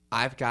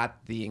I've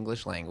got the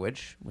English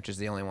language, which is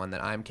the only one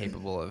that I'm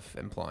capable of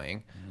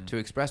employing to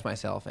express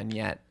myself, and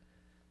yet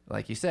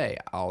like you say,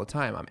 all the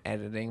time, I'm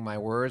editing my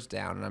words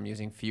down and I'm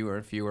using fewer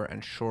and fewer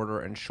and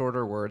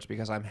shorter words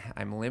because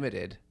I'm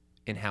limited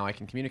in how I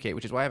can communicate,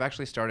 which is why I've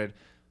actually started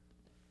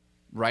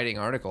writing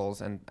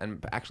articles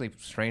and actually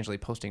strangely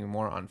posting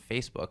more on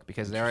Facebook,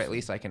 because there at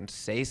least I can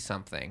say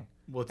something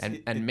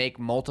and make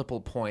multiple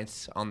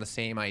points on the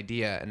same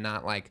idea and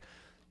not like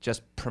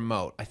just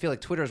promote. I feel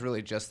like Twitter is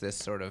really just this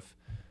sort of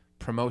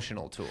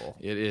promotional tool.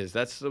 It is.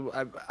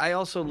 I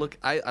also look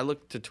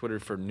to Twitter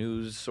for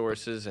news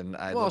sources and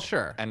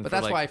sure, but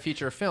that's why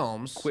feature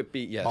films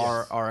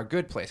are a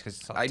good place, because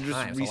it's a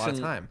lot of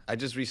time. I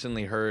just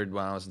recently heard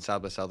when I was in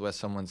South by Southwest,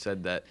 someone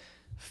said that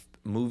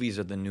movies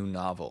are the new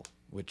novel,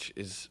 which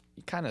is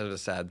kind of a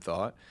sad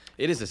thought.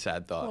 It is a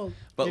sad thought. Well,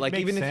 but like,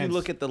 even sense. if you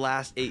look at the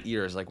last 8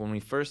 years, like when we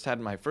first had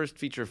my first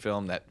feature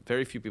film that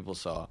very few people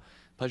saw,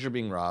 Pleasure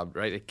Being Robbed,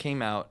 right? It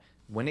came out.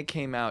 When it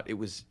came out,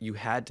 you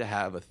had to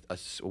have a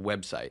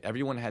website.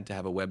 Everyone had to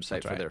have a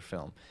website for their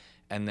film.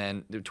 And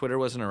then Twitter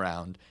wasn't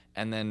around.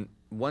 And then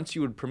once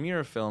you would premiere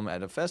a film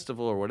at a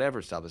festival or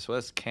whatever, South by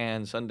Southwest,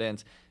 Cannes,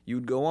 Sundance, you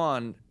would go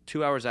on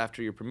 2 hours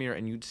after your premiere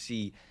and you'd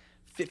see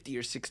 50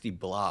 or 60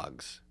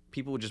 blogs.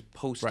 People were just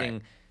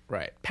posting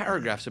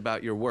paragraphs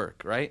about your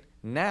work, right?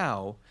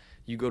 Now,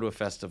 you go to a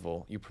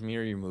festival, you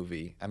premiere your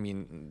movie. I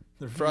mean,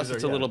 for us,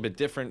 it's a little bit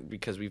different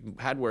because we've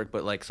had work,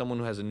 but like someone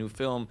who has a new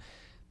film,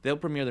 they'll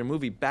premiere their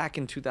movie. Back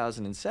in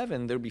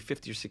 2007, there would be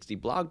 50 or 60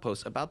 blog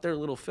posts about their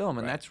little film,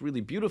 and that's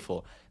really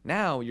beautiful.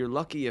 Now, you're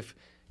lucky if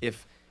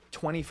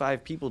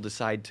 25 people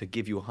decide to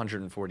give you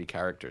 140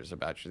 characters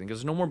about your thing, because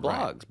there's no more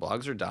blogs.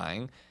 Blogs are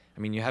dying. I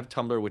mean, you have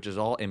Tumblr, which is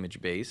all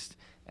image-based,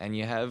 and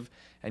you have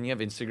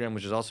Instagram,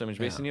 which is also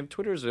image-based, and you have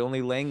Twitter is the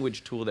only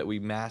language tool that we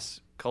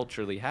mass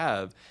culturally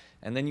have.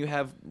 And then you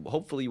have,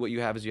 hopefully what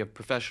you have is you have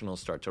professionals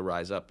start to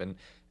rise up, and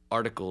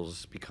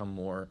articles become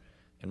more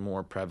and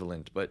more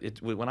prevalent.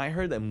 But when I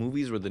heard that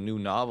movies were the new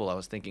novel, I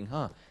was thinking,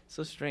 it's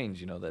so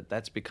strange,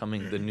 that's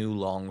becoming the new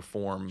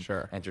long-form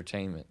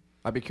entertainment.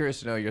 I'd be curious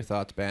to know your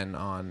thoughts, Ben,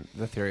 on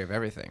The Theory of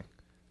Everything,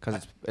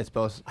 because it's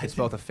both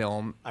a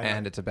film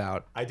and it's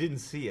about. I didn't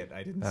see it.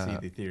 I didn't see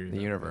The Theory of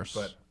the Universe,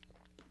 but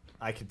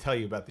I could tell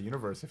you about the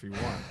universe if you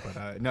want.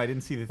 But no, I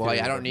didn't see The Theory.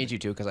 Well, I don't need you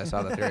to, because I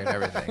saw The Theory of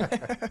Everything.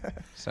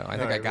 So I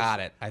think I got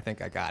it.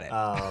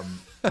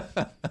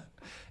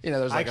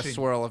 There's like a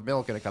swirl of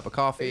milk in a cup of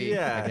coffee.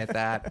 Yeah. I get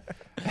that.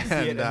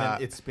 And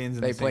then it spins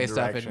in the same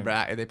direction.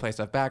 They play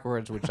stuff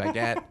backwards, which I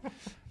get.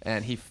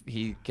 And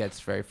he gets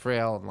very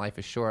frail, and life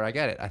is short. I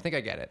get it. I think I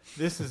get it.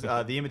 This is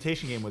The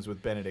Imitation Game was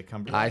with Benedict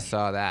Cumberbatch. I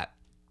saw that.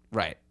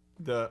 Right.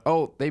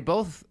 They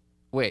both.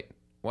 Wait.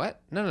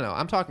 What? No.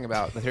 I'm talking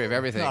about The Theory of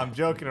Everything. No, I'm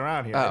joking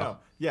around here. I know.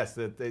 Yes,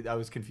 I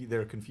was confused.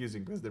 They're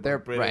confusing because they're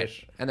both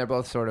British, right. And they're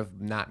both sort of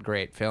not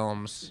great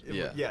films.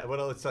 Yeah.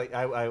 Well, it's like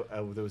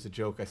there was a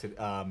joke. I said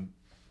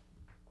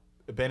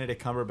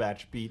Benedict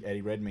Cumberbatch beat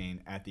Eddie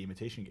Redmayne at The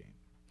Imitation Game.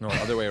 No,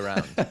 other way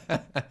around.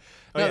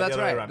 That's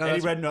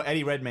right. No,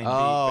 Eddie Redmayne.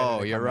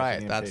 Oh, you're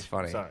right. That's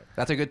funny. Sorry.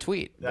 That's a good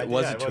tweet. That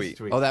was a tweet.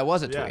 Oh, that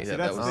was a tweet. Yeah,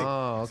 that's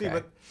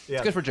okay.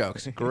 It's good for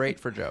jokes.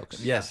 Great for jokes.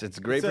 Yes, it's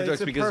great for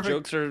jokes because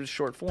jokes are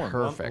short form.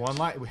 Perfect. One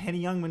line.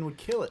 Henny Youngman would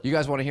kill it. You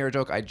guys want to hear a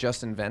joke I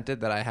just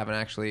invented that I haven't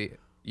actually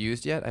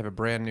used yet? I have a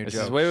brand new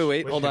joke.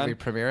 Wait. Hold on. Should we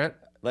premiere it?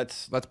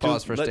 Let's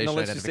pause for station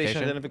identification.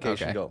 Station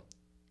identification. Okay. Go.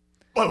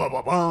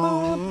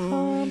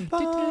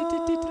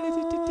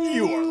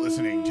 You are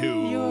listening to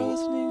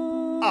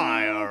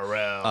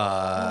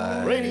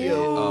IRL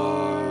Radio.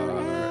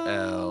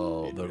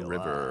 IRL, the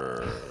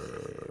river.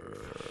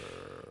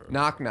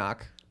 Knock,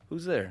 knock.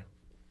 Who's there?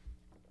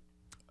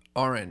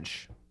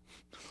 Orange.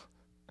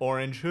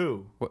 Orange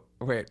who?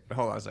 Wait,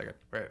 hold on a second.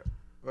 Wait,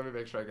 let me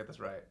make sure I get this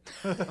right.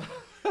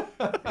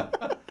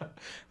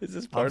 Is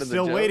this part I'm of the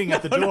still joke? waiting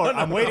at the door. No.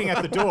 I'm waiting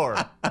at the door.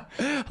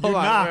 Hold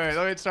on, wait,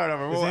 let me start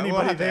over. Is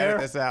anybody there?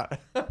 Edit this out.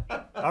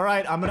 All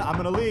right, I'm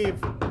gonna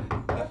leave.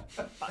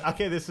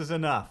 Okay, this is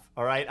enough.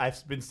 All right,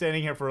 I've been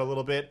standing here for a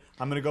little bit.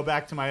 I'm gonna go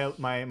back to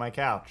my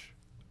couch.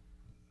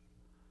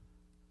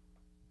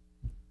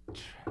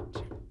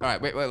 All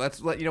right, wait.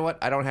 You know what?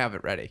 I don't have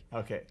it ready.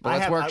 Okay, But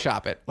let's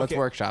workshop it. Let's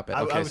workshop it.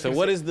 Okay, so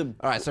what is the?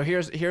 All right, so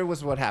here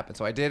was what happened.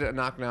 So I did a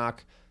knock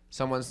knock.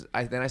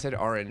 Then I said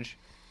orange,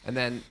 and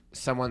then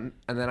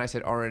I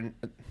said orange.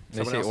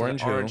 They say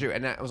orange Jew.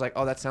 And I was like,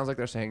 oh, that sounds like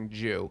they're saying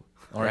Jew.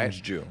 Orange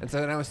right? Jew. And so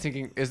then I was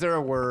thinking, is there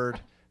a word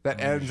that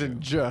ends in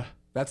J?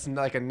 That's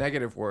like a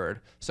negative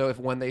word. So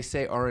when they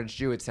say orange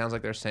Jew, it sounds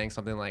like they're saying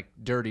something like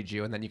dirty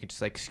Jew, and then you can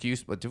just like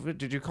excuse. But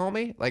did you call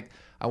me? Like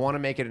I want to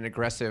make it an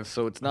aggressive.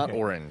 So it's not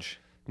orange.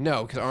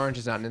 No, because orange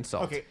is not an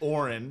insult. Okay,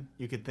 Oren.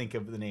 You could think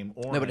of the name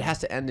Oren. No, but it has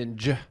to end in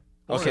J.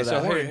 Okay,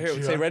 so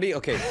here, say ready.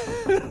 Okay.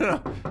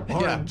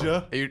 Orange.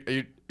 Yeah. Are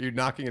you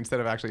knocking instead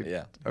of actually?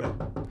 Yeah. Okay.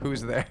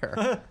 Who's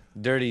there?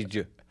 Dirty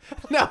Jew.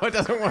 No, it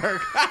doesn't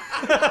work.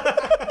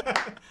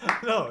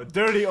 No,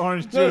 dirty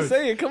orange juice. No,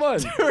 say it. Come on.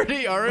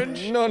 Dirty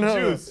orange? No.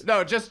 Juice.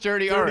 No, just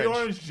dirty Dirty orange.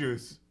 orange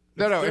juice.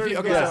 No. Dirty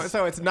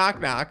So it's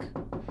knock knock.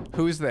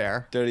 Who's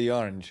there? Dirty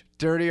orange.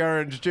 Dirty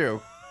orange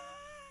Jew.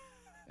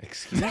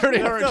 Excuse me.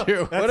 Dirty orange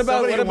shoe. What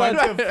about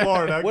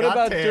Florida? what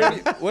about dirty?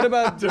 What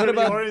about Dirty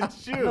orange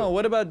shoe. No,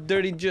 what about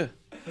dirty J?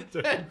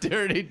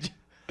 Dirty.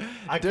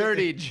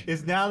 Dirty.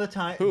 Is now the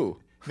time? Who?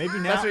 Maybe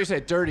now. That's what you say,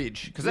 dirty.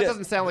 Because that Yeah.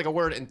 doesn't sound like a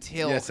word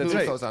until Yes, that's who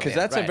right. goes on Because the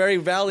that's end. a very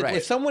valid. Right.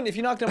 If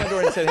you knocked on my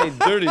door and said, "Hey,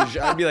 dirty,"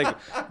 I'd be like,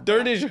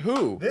 "Dirty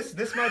who?" This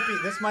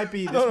might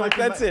be. No,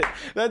 that's it.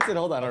 That's it.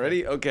 Hold on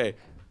already. Okay.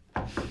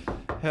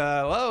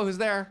 Hello, who's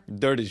there?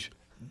 Dirty.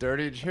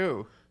 Dirty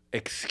who?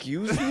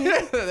 Excuse me?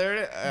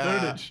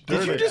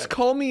 Did you just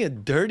call me a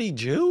dirty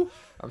Jew?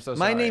 I'm so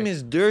sorry. My name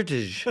is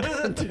Dirtage.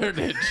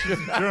 Dirty.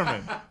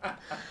 German.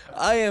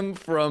 I am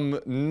from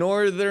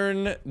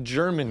northern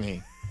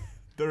Germany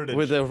Dirtage.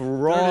 with a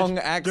wrong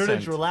Dirtage,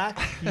 accent. Dirtage,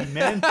 relax.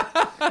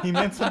 He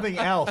meant something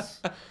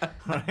else.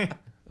 Right?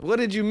 What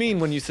did you mean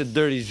when you said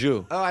dirty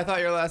Jew? Oh, I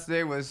thought your last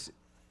name was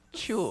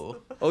Chu.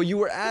 Oh, you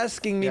were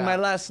asking me Yeah. my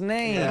last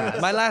name.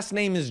 Yes. My last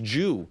name is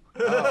Jew.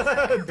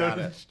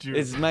 Dirtage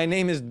Jew. My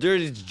name is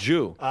Dirty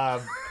Jew.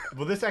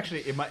 Well, this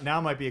actually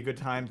might be a good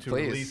time to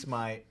Please. release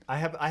my. I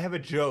have a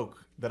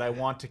joke that I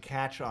want to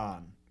catch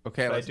on.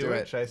 Okay, Should let's I do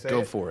it. Should I say Go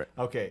it? for it.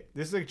 Okay,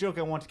 this is a joke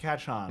I want to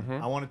catch on.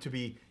 I want it to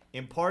be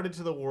imparted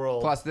to the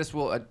world. Plus, this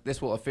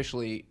will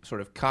officially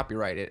sort of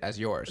copyright it as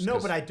yours. No,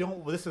 'cause- but I don't.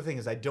 Well, this is the thing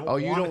is I don't. Oh,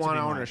 you want don't it to want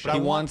be mine, ownership. but I He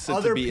want wants it to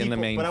other be in the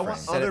people- But I want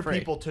mainframe. Set it other free.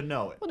 people to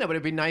know it. Well, no, but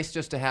it'd be nice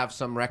just to have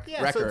some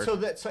Yeah, record. so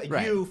that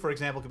Right. you, for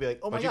example, could be like,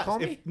 oh my What'd you gosh,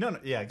 call if, me? no,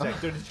 yeah,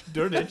 exactly,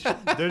 Dirtage,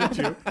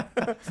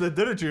 so the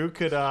Dirtage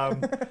could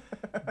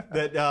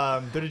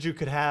Dirtage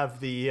could have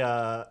the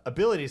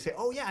ability to say,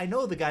 oh yeah, I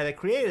know the guy that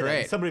created it. Great.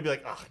 And somebody would be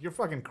like, oh, you're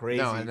fucking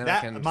crazy. No, and then I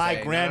can my say,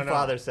 no,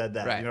 grandfather no. said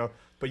that, Right. you know.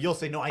 But you'll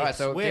say, no, I right,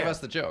 so swear. give us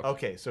the joke.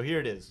 Okay, so here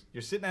it is.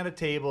 You're sitting at a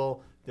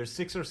table. There's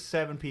 6 or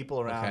 7 people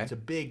around. Okay. It's a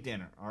big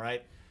dinner. All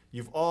right.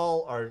 You've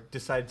all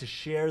decided to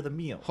share the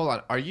meal. Hold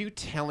on. Are you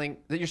telling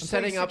that you're saying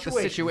setting up the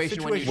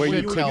situation when you Where you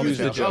should would tell use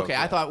the the joke? joke. Okay,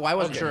 I thought. Well, I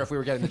wasn't Okay. sure if we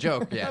were getting the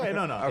joke. Yeah.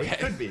 No. Okay. It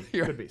could be.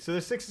 You're- Could be. So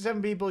there's 6 or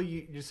 7 people.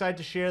 You decide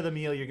to share the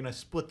meal. You're going to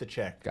split the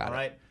check. Got all it.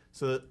 right.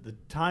 So the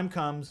time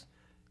comes.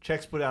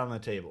 Checks put out on the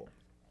table.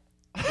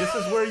 This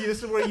is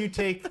where you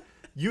take.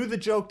 You, the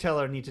joke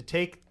teller, need to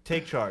take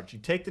charge. You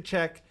take the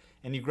check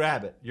and you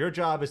grab it. Your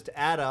job is to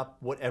add up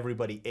what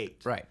everybody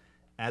ate. Right.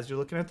 As you're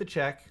looking at the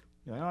check,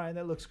 you're like, all right,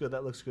 that looks good.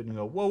 That looks good. And you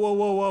go,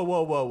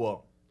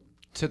 whoa.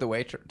 To the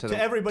waiter. To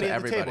everybody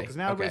at the table. Because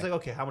now everybody's like,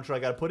 okay, how much do I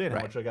got to put in? How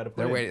Right. much do I got to put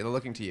They're in? waiting. They're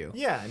looking to you.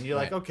 Yeah, and you're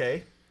like, Right.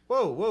 okay,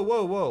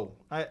 whoa.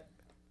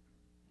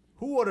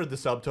 Who ordered the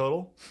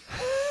subtotal?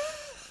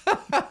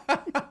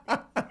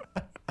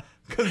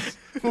 Because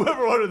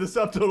whoever ordered the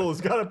subtotal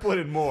has got to put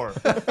in more.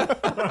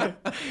 Right?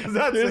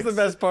 Here's the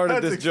best part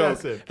of that's this joke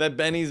excessive. that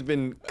Benny's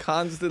been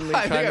constantly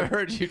I think trying I've to.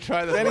 heard you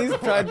try this. Benny's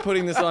before. tried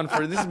putting this on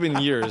for this has been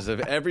years of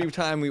every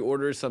time we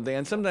order something,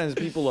 and sometimes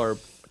people are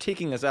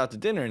taking us out to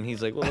dinner, and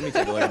he's like, "Well, let me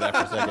take a look at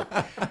that for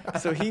a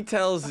second." So he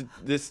tells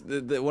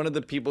one of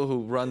the people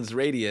who runs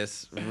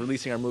Radius,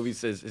 releasing our movies,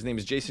 says his name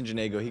is Jason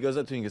Janego. He goes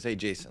up to me and goes, "Hey,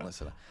 Jason,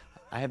 listen.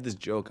 I have this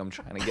joke I'm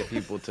trying to get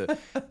people to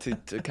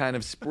kind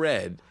of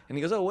spread." And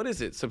he goes, "Oh, what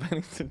is it?" So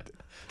Benny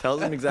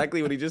tells him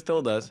exactly what he just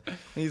told us. And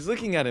he's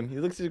looking at him. He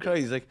looks at the crowd.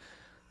 He's like,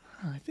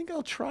 I think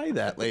I'll try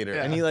that later.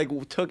 Yeah. And he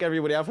like took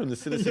everybody out from the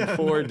Citizen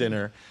 4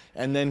 dinner.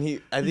 And then He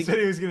I think said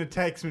he was going to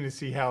text me to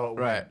see how it went.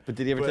 Right. But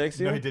did he ever text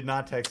you? No, he did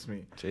not text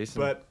me. Jason.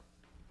 But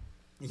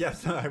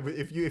yes,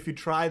 if you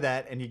try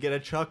that and you get a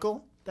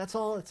chuckle, that's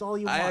all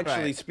you want. I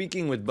actually, Right.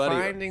 speaking with Buddy.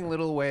 Finding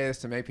little ways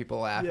to make people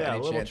laugh. Yeah, a any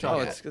little chance you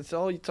chuckle. Oh, get.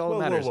 it's all Whoa,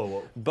 that matters.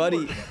 whoa.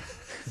 Buddy.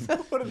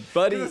 Buddy,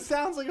 Buddy. it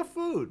sounds like a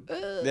food.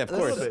 Yeah, of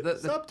course. bit. The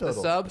Subtotal.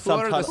 sub. Who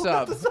ordered the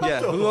Subtitle. sub? Yeah,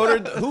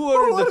 Subtotal.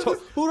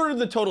 who ordered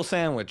the total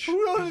sandwich?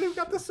 Who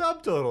got the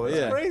subtotal? It's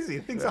Yeah. crazy.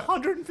 The thing's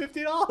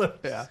 $150.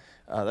 Yeah.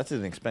 That's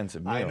an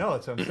expensive meal. I know.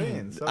 That's what I'm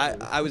saying.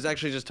 I was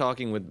actually just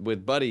talking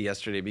with Buddy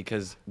yesterday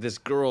because this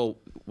girl,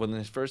 when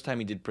his first time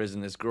he did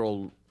prison, this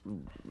girl,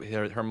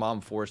 her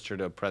mom forced her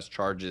to press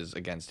charges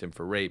against him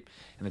for rape,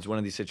 and it's one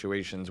of these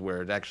situations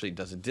where it actually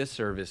does a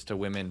disservice to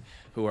women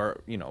who are,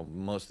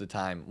 most of the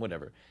time,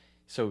 whatever.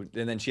 So,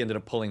 and then she ended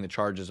up pulling the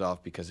charges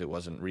off because it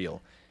wasn't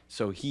real.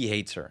 So he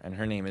hates her, and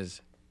her name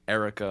is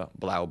Erica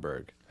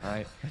Blauberg.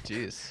 Right?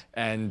 Jeez.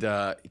 And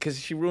because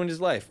she ruined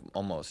his life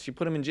almost. She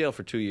put him in jail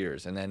for 2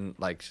 years. And then,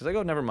 she's like,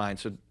 oh, never mind.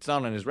 So it's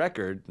not on his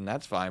record, and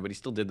that's fine. But he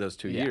still did those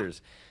 2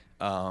 years.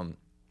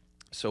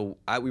 So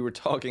we were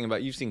talking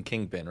about, you've seen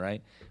Kingpin,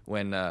 right?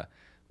 When, been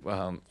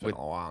a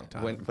long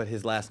time. But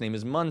his last name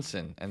is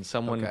Munson. And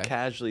someone Okay.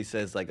 casually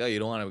says, oh, you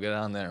don't want to go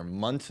down there,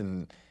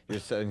 Munson.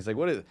 He's like,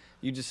 what is,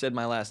 you just said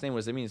my last name. What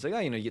does that mean? It's like,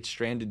 you get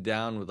stranded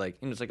down with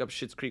it's like up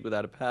Schitt's Creek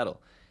without a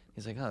paddle.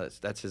 He's like, oh,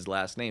 that's his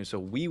last name. So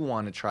we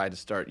want to try to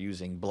start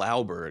using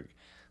Blauberg,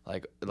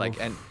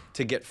 and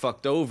to get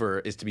fucked over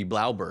is to be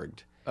Blauberged.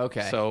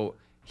 Okay. So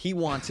he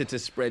wants it to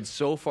spread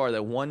so far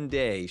that one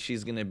day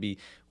she's gonna be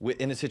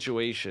in a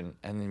situation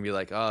and then be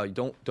like, oh,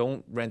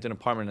 don't rent an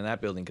apartment in that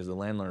building because the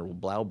landlord will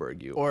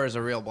Blauberg you. Or is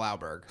a real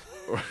Blauberg.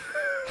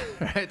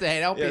 Right? Hey,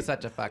 don't be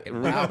such a fucking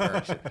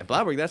Blauberg.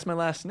 Blauberg, that's my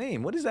last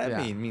name. What does that Yeah.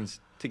 mean? It means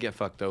to get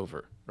fucked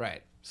over.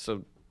 Right.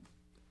 So,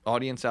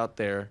 audience out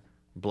there,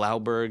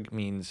 Blauberg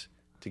means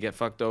to get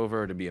fucked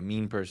over or to be a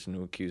mean person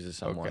who accuses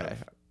someone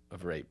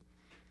of rape.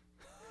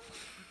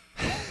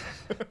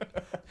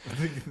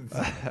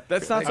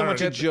 That's not so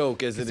much a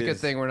joke as it is. It's a good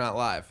thing we're not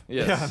live.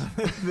 Yes.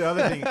 Yeah. The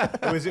other thing,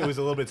 it was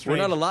a little bit strange.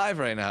 We're not alive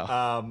right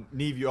now.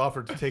 Neve, you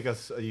offered to take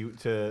us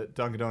to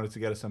Dunkin' Donuts to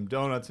get us some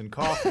donuts and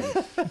coffee,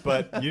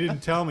 but you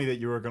didn't tell me that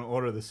you were going to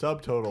order the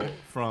subtotal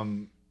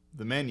from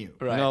the menu.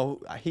 Right.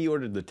 No, he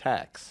ordered the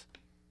tax.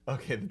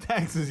 Okay, the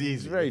tax is easy.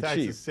 It's very the tax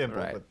cheap. is simple,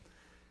 Right. but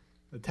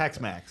the tax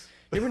max.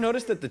 You ever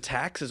notice that the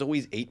tax is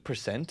always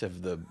 8%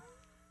 of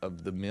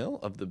the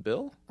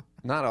bill?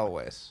 Not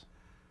always.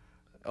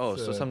 Oh,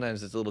 so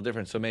sometimes it's a little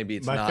different. So maybe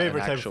it's my not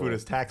favorite an type actual... of food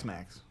is Tax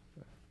Max.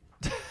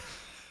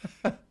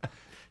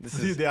 This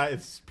is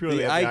It's purely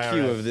the at the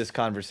IQ IRS. of this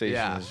conversation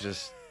Yeah. is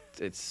just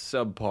it's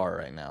subpar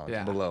right now. It's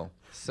Yeah. below.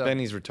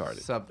 Benny's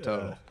retarded.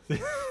 Subtotal.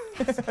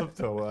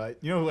 So,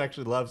 you know who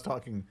actually loves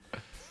talking?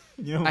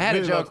 You know, who I had a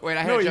really joke. loves- Wait,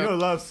 I had no, a you know, joke. who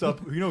loves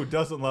you know who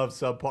doesn't love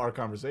subpar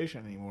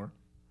conversation anymore?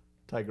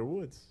 Tiger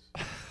Woods.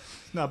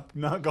 He's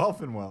not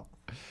golfing well.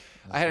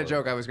 I had a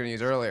joke I was going to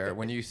use earlier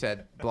when you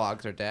said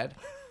blogs are dead.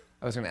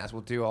 I was going to ask,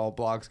 well, do all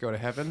blogs go to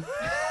heaven?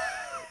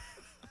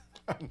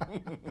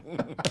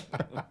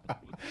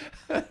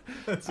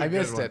 I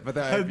missed it, but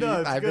then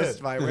I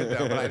missed my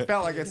window. But I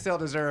felt like it still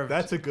deserved.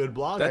 That's a good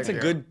blog. That's a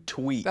idea. good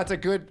tweet. That's a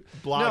good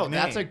Blog No, name.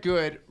 that's a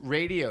good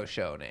radio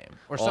show name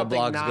or All something.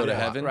 blogs not go to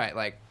blog- heaven? right?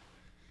 Like,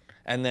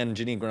 And then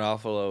Janine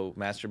Garofalo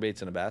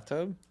masturbates in a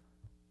bathtub.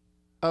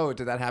 oh,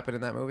 did that happen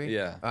in that movie?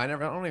 Yeah. I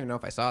don't even know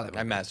if I saw that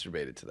I movie.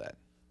 masturbated to that.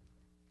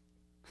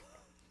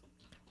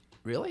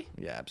 Really?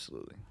 Yeah,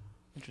 absolutely.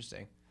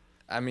 Interesting.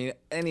 I mean,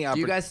 any Do you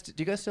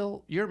opportunity. guys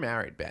still? You're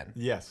married, Ben.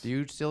 Yes. Do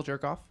you still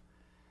jerk off?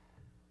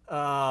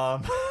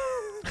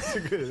 That's a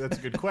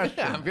good question.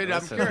 Yeah, I'm good.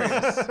 I'm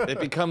curious. It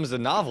becomes a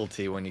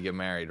novelty when you get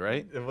married,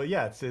 right? Well,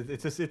 yeah,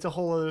 it's a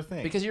whole other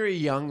thing. Because you're a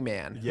young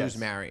man Yes. who's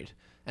married,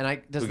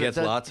 and Who gets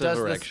lots of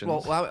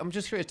erections. Well, I'm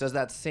just curious. Does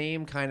that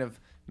same kind of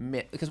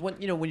because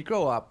when you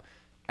grow up,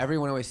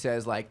 everyone always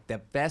says like the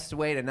best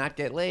way to not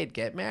get laid,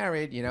 get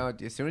married. You know,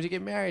 as soon as you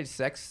get married,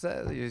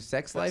 your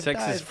sex life Sex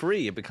dies. is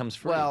free. It becomes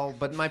free. Well,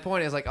 but my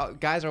point is like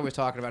guys are always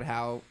talking about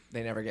how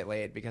they never get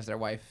laid because their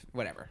wife,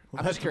 whatever.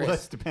 I'm just Well,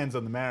 curious. that depends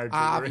on the marriage.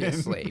 that you're in.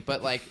 Obviously,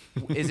 but like,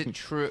 is it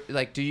true?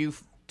 Like,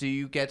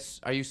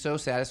 are you so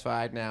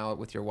satisfied now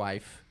with your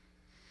wife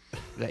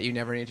that you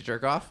never need to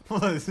jerk off?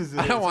 Well,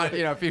 I don't want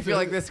if you feel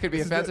like this could be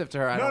offensive to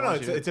her. I don't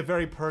want you to. it's a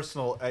very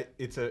personal.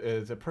 It's a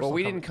personal. Well,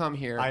 we didn't come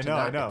here to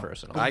not get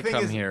personal. I the thing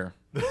come is- here.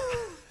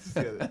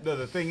 No,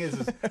 the thing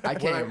is I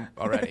came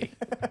already.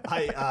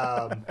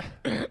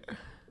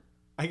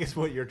 I guess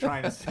what you're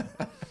trying to say.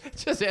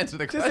 Just answer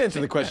the question. Just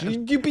answer the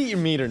question. You beat your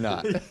meat or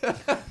not?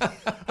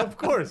 Of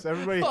course,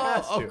 everybody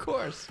has to. Of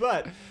course.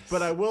 But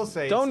I will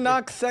say, Don't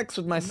knock sex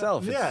with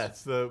myself. Yeah,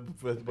 it's the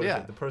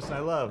person I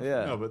love.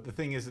 Yeah. No, but the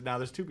thing is that now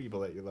there's two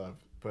people that you love.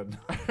 But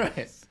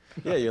Right.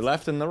 Yeah, you're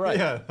left and the right.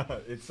 yeah,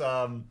 it's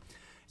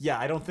yeah.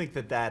 I don't think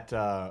that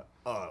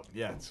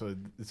yeah. So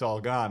it's all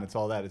gone. It's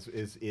all that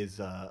is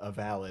a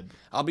valid.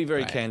 I'll be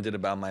very Right. candid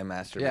about my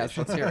masturbation. Yes,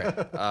 let's hear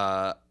it.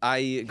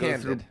 I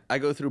Candid.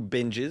 go through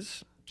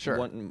binges. Sure.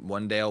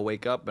 One day I'll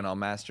wake up and I'll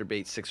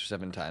masturbate 6 or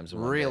 7 times. In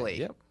one day. Really?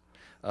 Yep.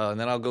 And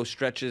then I'll go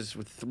stretches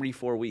with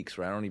 3-4 weeks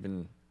where I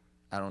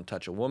don't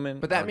touch a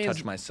woman. But that I don't means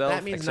touch myself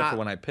that means except for not-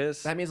 when I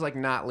piss. That means like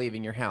not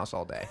leaving your house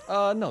all day.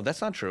 No,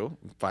 that's not true.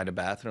 Find a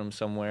bathroom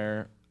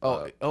somewhere.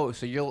 So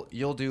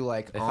you'll do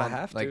like If I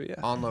have to, yeah.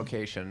 on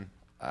location.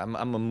 I'm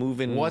a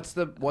moving. What's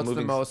the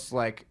moving- most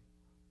like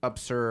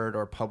absurd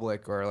or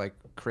public or like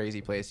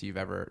crazy place you've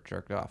ever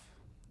jerked off?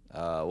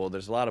 Well,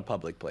 there's a lot of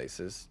public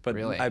places, but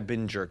Really? I've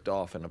been jerked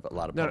off in a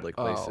lot of public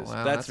places.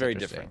 well, that's very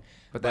interesting. different.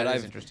 But that is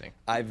I've, interesting.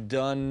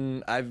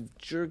 I've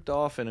jerked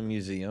off in a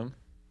museum.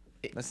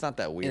 That's not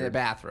that weird. In a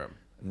bathroom.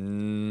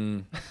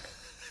 Mm,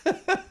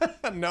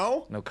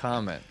 No. no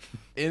comment.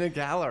 In a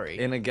gallery.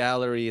 In a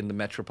gallery in the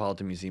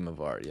Metropolitan Museum of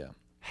Art. Yeah.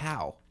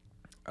 How?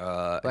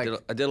 I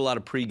did a lot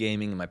of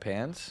pre-gaming in my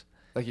pants.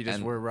 Like you just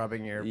And- were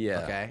rubbing your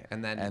Yeah. okay,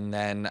 and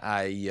then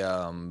I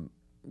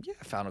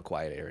found a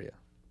quiet area.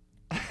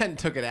 and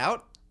took it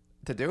out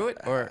to do it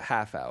or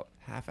Half out.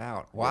 half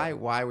out. Why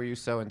were you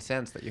so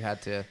incensed that you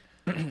had to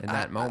in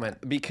that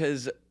moment?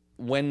 Because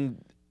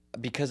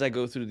I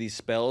go through these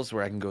spells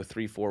where I can go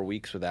 3-4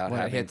 weeks without When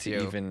it having hits to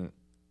you. even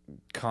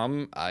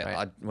come.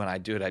 When I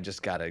do it, I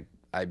just gotta.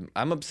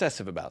 I'm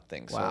obsessive about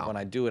things. Wow. So when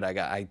I do it,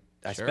 I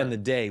Sure. spend the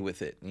day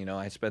with it. You know,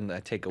 I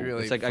take a.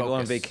 Really it's like I go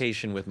on focus.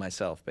 vacation with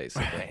myself,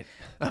 basically.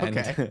 Right.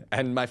 Okay.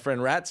 And my friend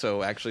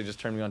Ratso actually just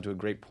turned me on to a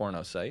great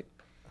porno site.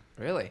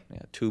 Really? Yeah,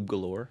 tube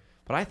galore.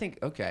 But I think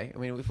okay. I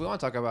mean, if we want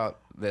to talk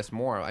about this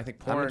more, I think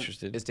porn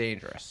interested. is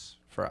dangerous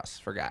for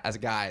us, as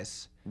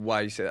guys.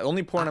 Why do you say that?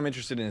 Only porn I'm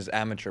interested in is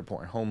amateur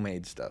porn,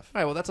 homemade stuff. All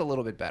right. Well, that's a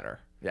little bit better.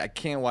 Yeah, I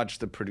can't watch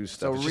the produced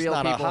So stuff. It's just real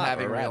not people hot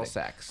having or real erratic.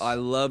 sex. I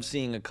love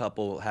seeing a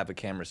couple have a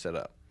camera set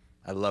up.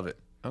 I love it.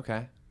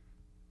 Okay.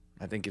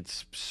 I think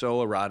it's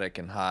so erotic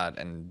and hot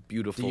and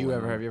beautiful. Have you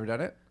and- ever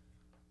done it?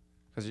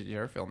 Because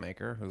you're a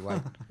filmmaker who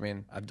like. I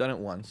mean, I've done it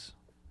once.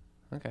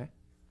 okay.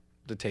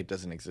 The tape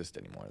doesn't exist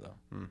anymore,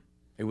 though.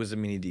 It was a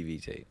mini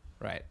DV tape.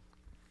 Right.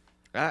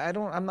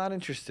 I'm not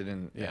interested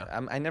in. Yeah.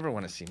 I never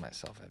want to see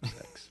myself have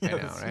sex. I know,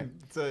 right?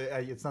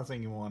 It's not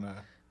something you want to.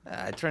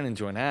 I turn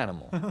into an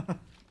animal.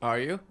 Are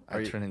you?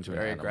 I turn into an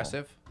very animal.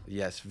 aggressive?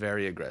 Yes,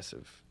 very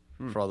aggressive.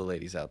 For all the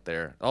ladies out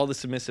there, all the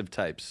submissive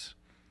types,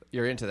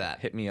 You're into that.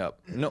 hit me up.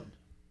 No,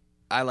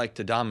 I like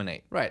to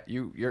dominate. Right.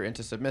 You're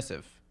into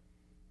submissive.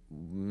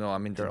 No,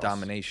 I'm into Girls.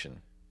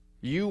 domination.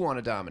 You want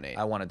to dominate.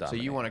 I want to So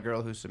dominate. you want a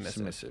girl who's submissive.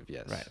 Submissive,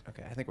 yes. Right.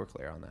 Okay. I think we're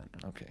clear on that.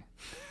 Okay.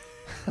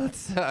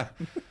 Let's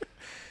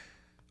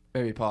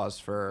maybe pause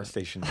for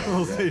Station.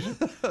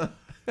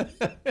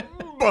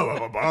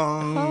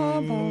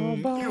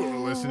 You're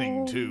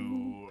listening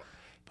to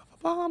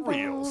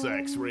Real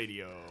Sex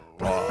Radio.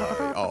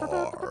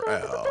 IRL.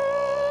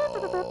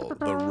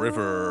 The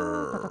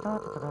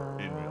river.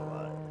 In real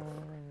life.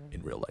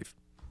 In real life.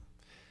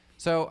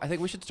 So I think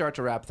we should start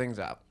to wrap things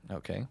up.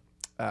 Okay.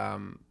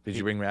 Did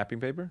you bring wrapping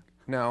paper?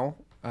 No,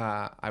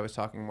 I was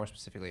talking more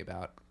specifically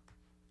about,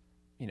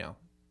 the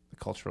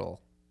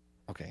cultural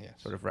Okay, yes.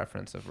 sort of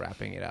reference of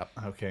wrapping it up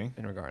Okay.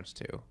 in regards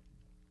to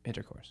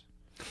intercourse.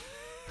 You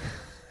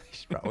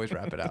should always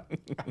wrap it up.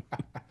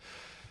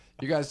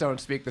 You guys don't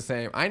speak the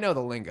same. I know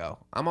the lingo.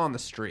 I'm on the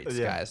streets,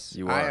 Yeah, guys.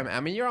 you are. I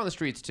mean, you're on the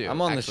streets too. I'm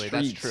on the actually.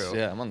 streets. That's true.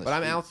 Yeah, I'm on the But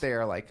I'm streets. out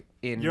there, like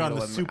in. You're on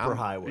middle the of- super I'm-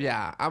 highway.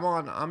 Yeah,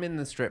 I'm in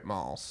the strip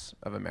malls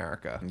of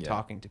America, Yeah.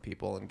 talking to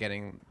people and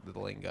getting the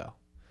lingo,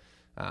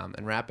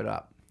 and wrap it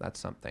up. That's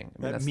something.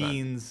 I mean, That that's not-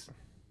 means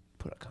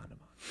put a condom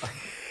on.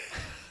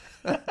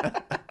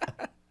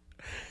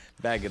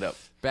 Bag it up.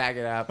 Bag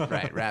it up,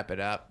 right? Wrap it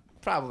up.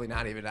 Probably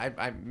not even.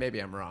 Maybe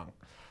I'm wrong.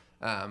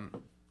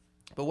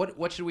 But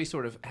what should we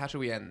how should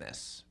we end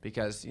this?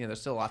 Because there's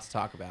still lots to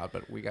talk about,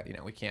 but we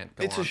can't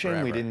go It's on a shame we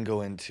forever. didn't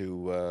go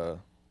into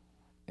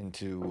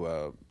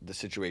the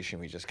situation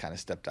we just kind of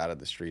stepped out of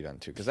the street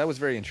onto, because that was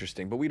very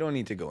interesting. But we don't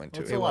need to go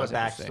into it's it. a lot was of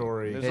interesting.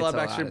 backstory. There's a lot of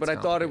backstory, but I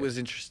It's thought it complicated. was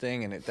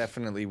interesting, and it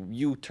definitely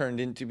you turned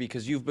into,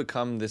 because you've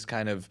become this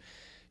kind of,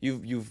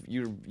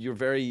 you're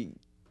very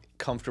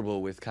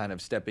comfortable with kind of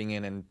stepping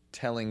in and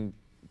telling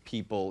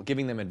people,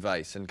 giving them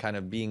advice, and kind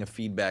of being a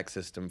feedback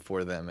system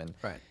for them, and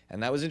Right.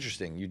 and that was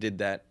interesting. You did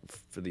that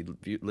for the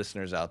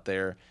listeners out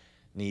there.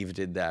 Neve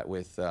did that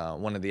with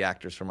one of the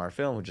actors from our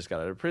film who just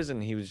got out of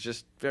prison. He was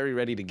just very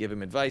ready to give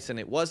him advice, and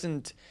it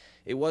wasn't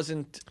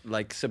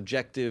like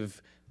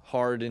subjective,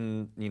 hard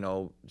and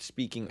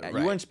speaking. You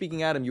Right. weren't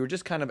speaking at him. You were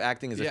just kind of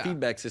acting as a Yeah.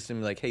 feedback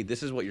system, like, hey,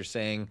 this is what you're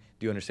saying.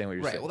 Do you understand what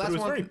you're Right, saying? well, But that's it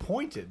was one very thing-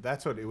 pointed.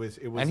 That's what it was.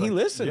 It was And he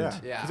listened. Yeah.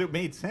 Yeah. Because it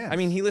made sense. I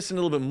mean, he listened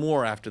a little bit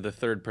more after the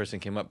third person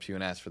came up to you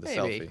and asked for the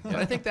Maybe. selfie. But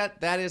I think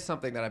that is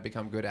something that I've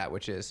become good at,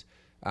 which is,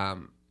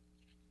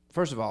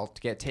 first of all, to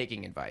get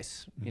taking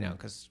advice.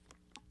 Because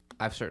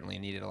I've certainly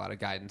needed a lot of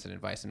guidance and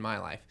advice in my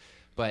life,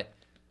 but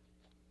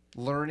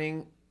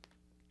learning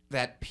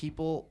that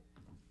people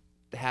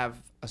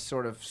have a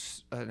sort of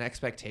an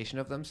expectation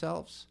of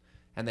themselves,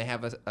 and they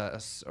have a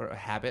sort of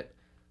habit,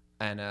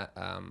 and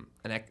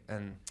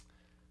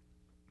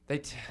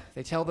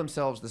they tell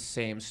themselves the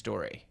same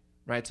story,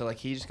 right? So like,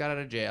 he just got out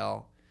of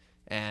jail,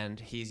 and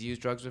he's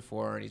used drugs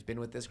before, and he's been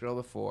with this girl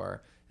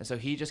before, and so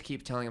he just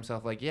keeps telling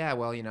himself like, yeah,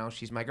 well,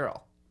 she's my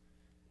girl,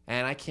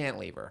 and I can't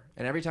leave her.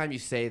 And every time you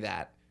say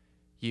that,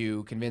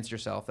 you convince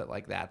yourself that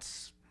like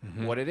that's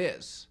what it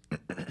is,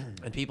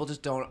 and people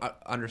just don't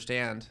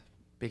understand,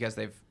 because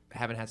they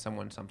haven't had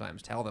someone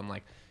sometimes tell them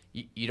like,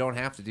 you don't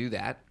have to do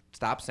that.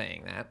 Stop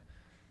saying that,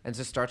 and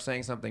just start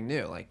saying something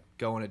new. Like,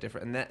 go in a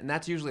different, and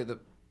that's usually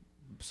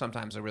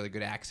sometimes a really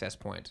good access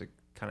point to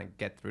kind of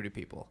get through to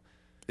people.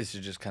 This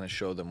is just kind of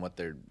show them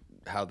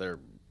how they're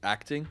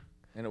acting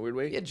in a weird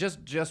way. Yeah,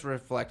 just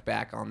reflect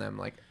back on them.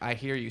 Like, I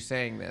hear you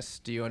saying this.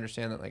 Do you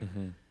understand that? Like,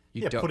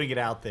 you don't. putting it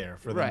out there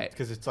for them. Right.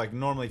 Because it's like,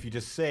 normally if you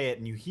just say it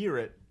and you hear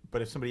it,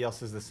 but if somebody else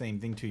says the same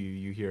thing to you,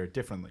 you hear it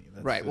differently.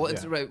 That's Right. Well,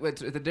 it's yeah. right.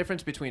 It's the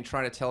difference between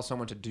trying to tell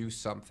someone to do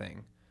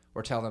something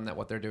or tell them that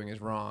what they're doing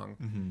is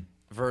wrong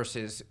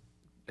versus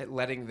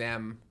letting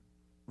them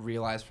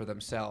realize for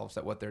themselves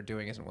that what they're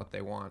doing isn't what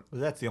they want. Well,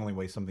 that's the only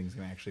way something's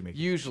going to actually make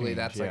Usually, change,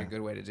 that's yeah. like a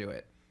good way to do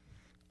it.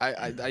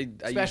 I use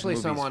Especially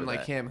movies someone for like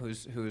that. him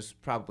who's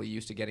probably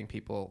used to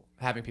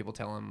having people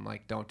tell him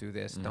like, don't do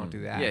this, don't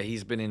do that. Yeah,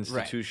 he's been in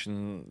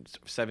institution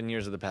 7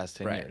 years of the past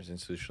 10 Right. years,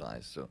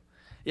 institutionalized. So,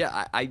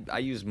 yeah, I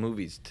use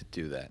movies to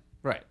do that.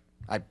 Right.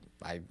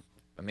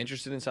 I'm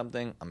interested in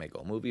something. I make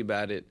a movie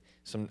about it.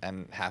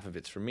 And half of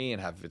it's for me,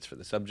 and half of it's for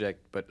the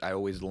subject. But I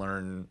always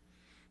learn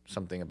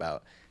something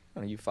about.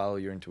 You follow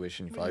your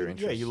intuition. You follow your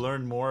interests. Yeah, you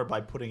learn more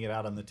by putting it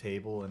out on the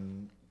table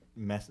and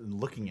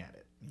looking at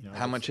it.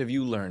 How much have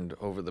you learned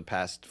over the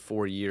past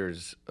 4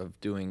 years of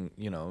doing,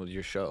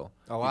 your show?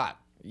 A lot.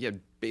 Yeah,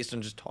 based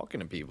on just talking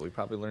to people, you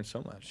probably learned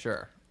so much.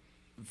 Sure.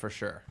 For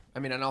sure. I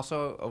mean, and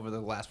also over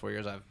the last 4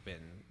 years, I've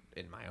been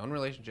in my own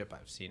relationship.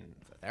 I've seen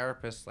the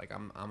therapist. Like,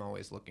 I'm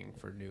always looking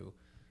for new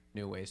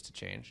ways to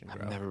change and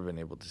grow. I've never been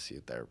able to see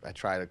it there. I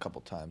tried a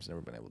couple times,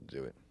 never been able to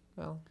do it.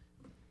 Well,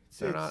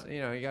 They're not,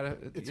 you know, you gotta.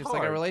 It's hard.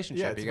 like a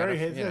relationship. Yeah, it's you gotta,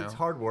 it's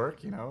hard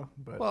work, you know.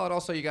 But well, and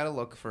also you gotta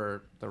look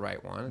for the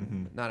right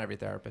one. Not every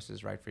therapist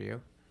is right for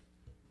you.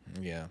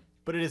 Yeah.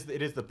 But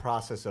it is the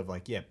process of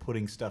like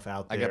putting stuff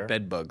out there. I got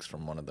bed bugs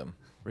from one of them.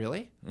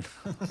 Really?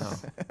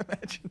 Oh.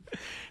 Imagine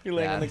you're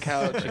laying on the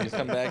couch and you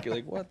come back, you're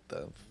like, what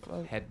the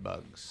fuck? Head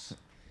bugs.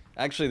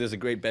 Actually, there's a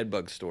great bed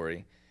bug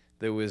story.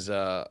 There was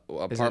a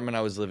apartment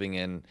I was living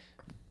in.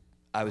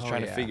 I was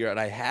trying to figure out.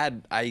 I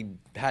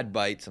had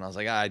bites, and I was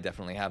like, I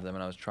definitely have them.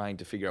 And I was trying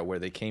to figure out where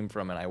they came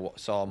from. And I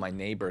saw my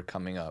neighbor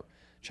coming up,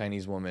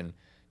 Chinese woman,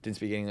 didn't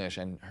speak English,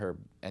 and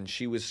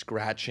she was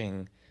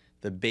scratching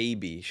the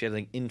baby. She had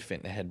like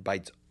infant and had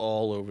bites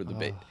all over the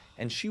baby.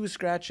 And she was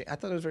scratching. I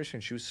thought it was very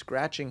strange. She was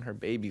scratching her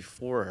baby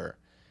for her.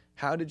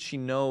 How did she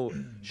know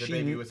the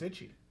baby was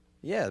itchy?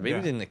 Yeah, the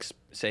baby didn't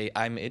say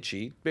I'm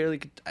itchy. I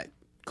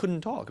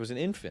couldn't talk. It was an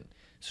infant.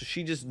 So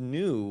she just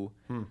knew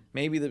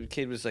maybe the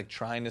kid was like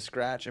trying to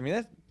scratch. I mean,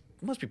 that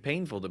must be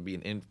painful to be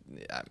an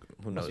infant.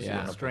 Who knows?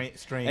 Yeah,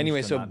 strange.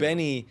 Anyway, so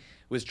Benny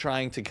was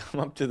trying to come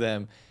up to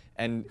them,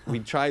 and we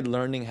tried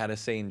learning how to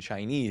say in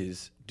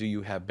Chinese, "Do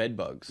you have bed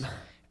bugs?"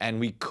 And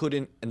we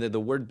couldn't. And the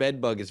word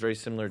bed bug is very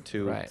similar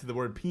to the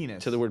word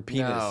penis. To the word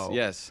penis. No.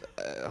 Yes.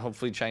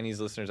 Hopefully, Chinese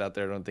listeners out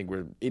there don't think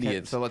we're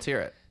idiots. So let's hear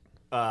it.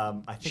 I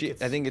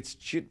think it's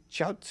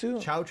Chao Tzu.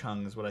 Chao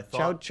Chung is what I thought.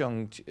 Chao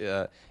Chung.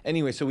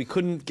 Anyway, so we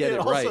couldn't get it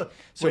also, right.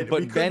 So,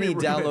 but Benny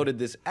remember. downloaded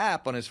this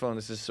app on his phone.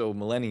 This is so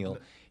millennial.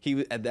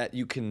 That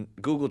you can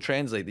Google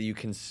Translate that you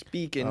can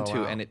speak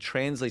into, and it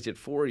translates it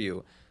for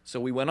you. So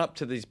we went up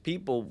to these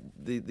people,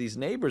 these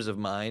neighbors of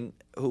mine,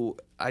 who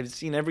I've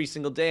seen every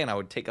single day, and I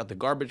would take out the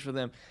garbage for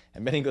them.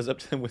 And Benny goes up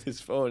to them with his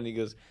phone, and he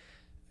goes,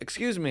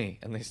 "Excuse me,"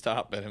 and they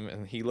stop at him,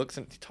 and he looks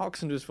and he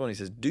talks into his phone. He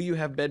says, "Do you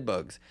have bed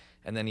bugs?"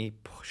 And then he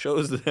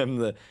shows them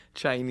the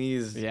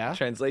Chinese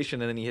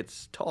translation, and then he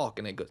hits talk,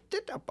 and it goes,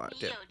 yes.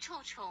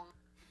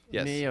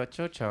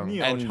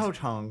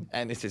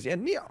 And it says,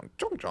 and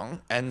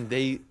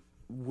they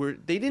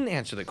didn't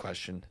answer the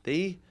question.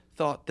 They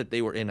thought that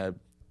they were in a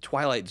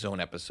Twilight Zone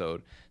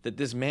episode, that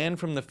this man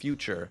from the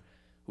future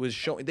was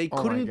showing. They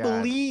couldn't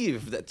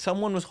believe that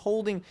someone was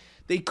holding.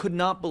 They could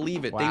not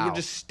believe it. Wow. They were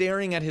just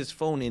staring at his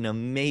phone in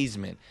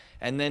amazement.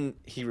 And then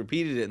he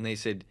repeated it, and they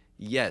said,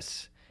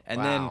 yes. And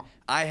then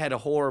I had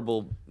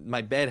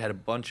my bed had a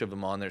bunch of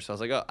them on there. So I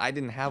was like, oh, I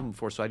didn't have them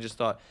before. So I just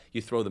thought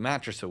you throw the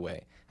mattress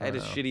away. I had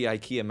a shitty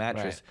IKEA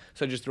mattress. Right.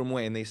 So I just threw them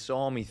away. And they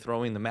saw me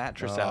throwing the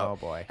mattress out. Oh,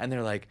 boy. And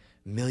they're like,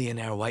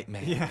 millionaire white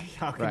man. Yeah,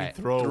 how can you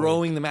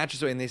throwing the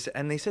mattress away.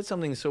 And they said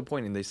something so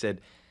poignant. They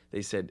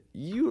said,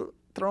 you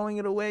throwing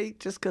it away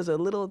just because a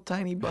little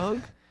tiny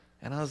bug?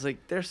 And I was like,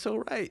 they're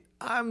so right.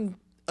 I'm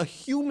a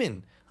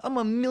human. I'm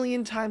a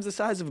million times the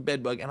size of a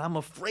bed bug, and I'm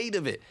afraid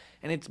of it.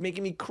 And it's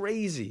making me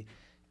crazy.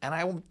 And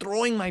I'm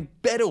throwing my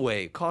bed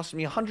away. It cost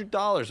me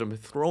 $100. I'm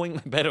throwing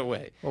my bed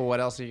away. Well,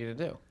 what else are you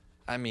gonna do?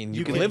 I mean,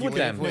 you can live with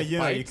them.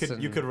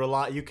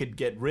 You could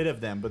get rid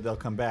of them, but they'll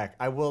come back.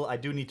 I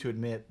do need to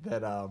admit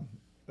that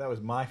that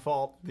was my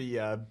fault.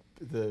 The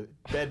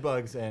bed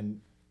bugs and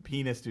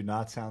penis do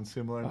not sound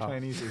similar in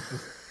Chinese.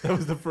 That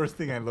was the first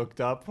thing I looked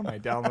up when I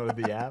downloaded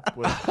the app.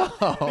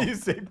 You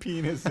say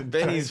penis in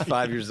Benny's Chinese.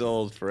 5 years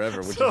old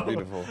forever, which is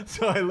beautiful.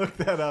 So I looked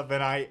that up,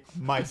 and I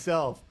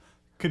myself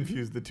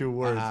confused the two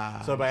words.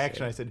 So by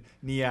accident I said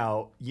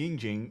 "niao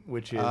yingjing,"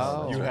 which is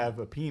you have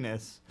a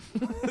penis,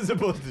 as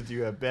opposed to do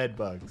you have bed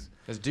bugs.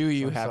 Because do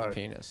you have a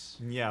penis?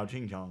 Niao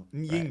jingjong,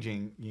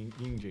 yingjing,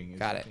 yingjing is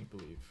Got I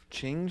believe.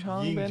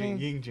 Qingchong, Benny?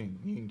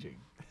 Yingjing.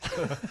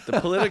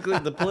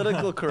 The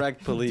political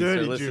correct police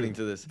are listening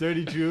to this.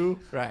 Dirty Jew.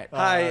 Right.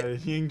 Hi.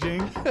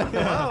 Yingjing.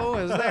 Hello,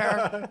 is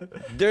there?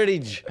 Dirty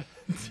Jew.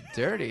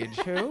 Dirty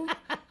Jew?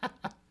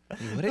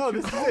 What did No,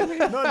 you this call is me?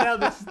 it. No, now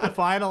this is the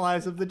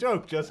finalize of the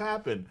joke. Just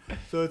happened.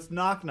 So it's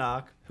knock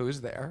knock.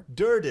 Who's there?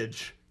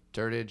 Dirtage.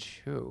 Dirtage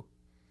who?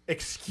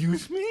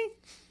 Excuse me?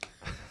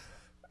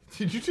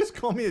 Did you just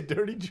call me a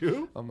dirty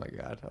Jew? Oh my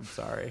God, I'm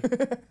sorry.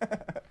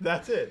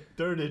 That's it.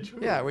 Dirtage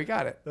who? Yeah, we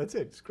got it. That's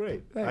it. It's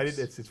great. Thanks.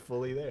 It's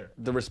fully there.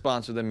 The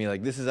response would then be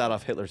like, "This is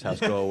Adolf Hitler's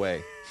house. Go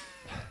away."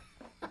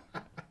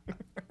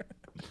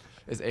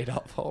 Is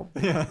Adolf home?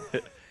 Yeah.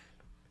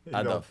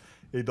 Adolf.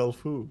 Adolf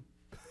who?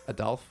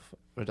 Adolf?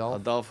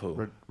 Rudolph? Adolf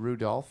who?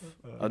 Rudolph?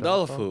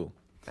 Adolf who?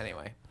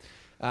 Anyway.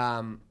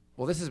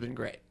 Well, this has been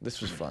great.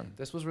 This was fun.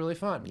 This was really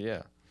fun.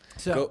 Yeah.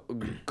 So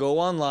go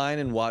online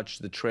and watch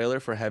the trailer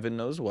for Heaven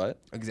Knows What.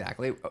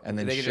 Exactly. And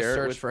then they can just share it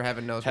search with for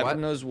Heaven Knows What.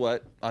 Heaven Knows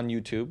What on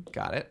YouTube.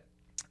 Got it.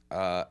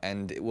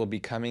 And it will be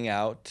coming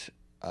out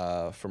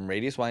from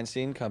Radius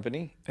Weinstein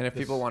Company. And if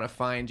people want to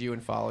find you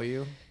and follow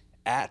you?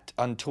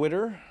 On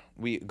Twitter,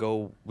 we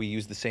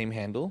use the same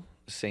handle,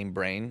 same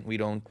brain. We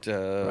don't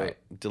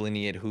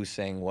delineate who's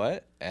saying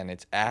what. And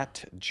it's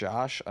at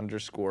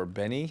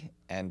Josh_Benny.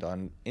 And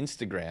on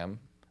Instagram,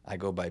 I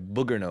go by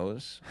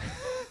Boogernose.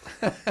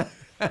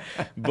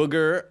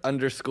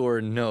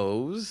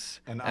 Booger_nose.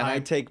 And I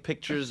take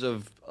pictures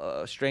of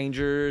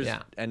strangers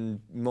and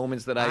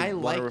moments that I want to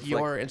like reflect.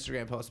 your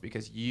Instagram posts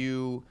because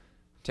you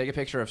take a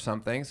picture of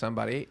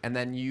somebody, and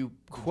then you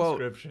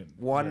quote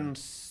one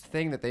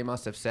thing that they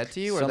must have said to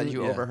you or that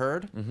you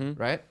overheard,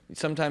 right?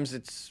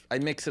 Sometimes I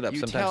mix it up. You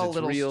sometimes tell it's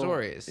little real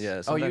stories.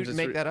 Yeah. Oh, you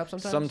make that up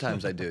sometimes?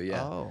 Sometimes I do,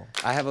 yeah. Oh.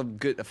 I have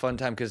a fun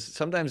time because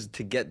sometimes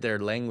to get their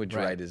language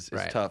right is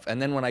tough.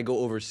 And then when I go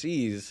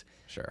overseas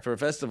for a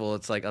festival,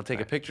 it's like I'll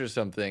take a picture of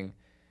something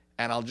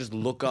and I'll just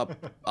look up,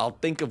 I'll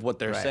think of what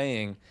they're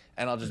saying,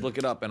 and I'll just look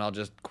it up and I'll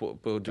just do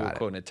a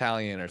quote in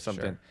Italian or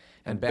something. Sure.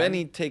 And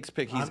Benny takes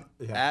he's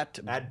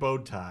at bow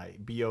tie,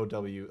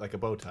 BOW, like a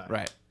bow tie.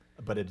 Right.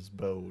 But it is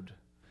bowed.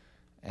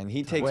 And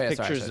he takes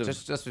pictures of...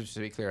 Just to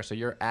be clear, so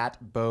you're at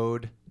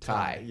bowed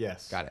tie.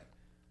 Yes. Got it.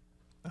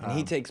 And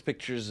he takes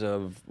pictures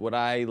of what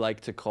I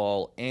like to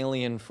call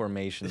alien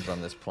formations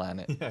on this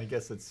planet. Yeah, I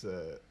guess it's...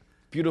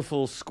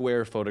 Beautiful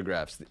square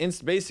photographs.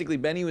 Basically,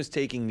 Benny was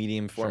taking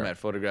medium format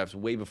photographs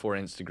way before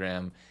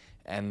Instagram,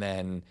 and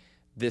then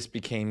this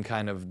became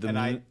kind of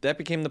that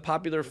became the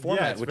popular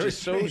format, which is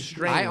so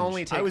strange. I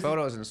only take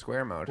photos in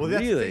square mode. Well,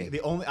 that's really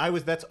the only.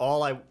 That's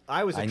all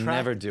I was. I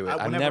never do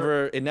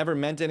it. It never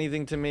meant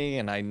anything to me,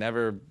 and I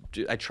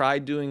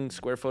tried doing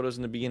square photos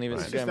in the beginning of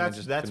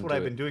Instagram. That's what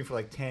I've been doing for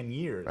like 10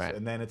 years,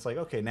 and then it's like,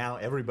 okay, now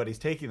everybody's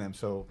taking them,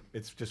 so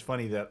it's just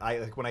funny that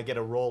when I get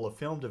a roll of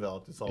film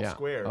developed, it's all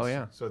squares. Oh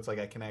yeah. So it's like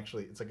I can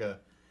actually, it's like a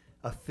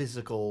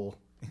physical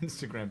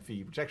Instagram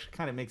feed, which actually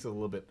kind of makes it a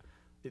little bit.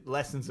 It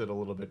lessens it a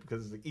little bit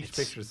because each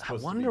picture is supposed to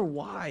be... I wonder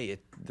why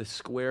the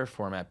square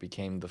format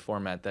became the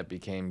format that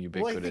became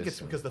ubiquitous. Well, I think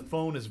it's because the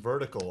phone is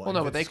vertical. Well,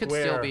 no, but they could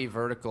still be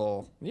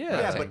vertical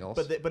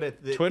rectangles.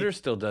 But Twitter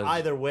still does.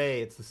 Either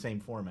way, it's the same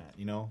format,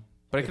 you know?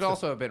 But it could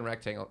also have been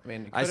rectangle. I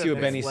mean, I see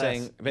what Benny's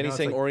saying. Benny's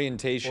saying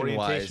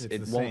orientation-wise,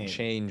 it won't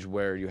change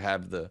where you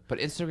have the... But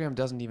Instagram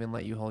doesn't even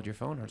let you hold your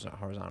phone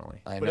horizontally.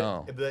 I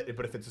know. But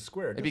if it's a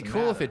square, it'd be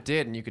cool if it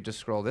did, and you could just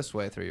scroll this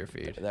way through your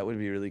feed. That would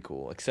be really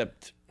cool,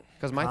 except...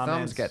 Because my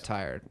thumbs get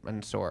tired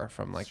and sore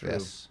from like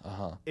this.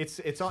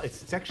 It's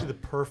actually the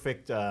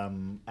perfect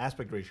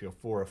aspect ratio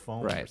for a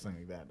phone or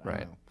something like that. I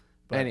don't know.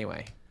 But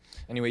anyway,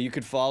 you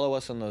could follow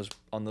us on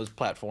those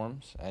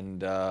platforms,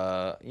 and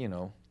you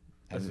know.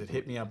 Does it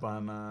hit me up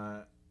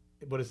on?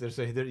 What is there?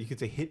 So you could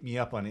say hit me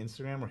up on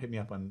Instagram or hit me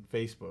up on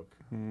Facebook.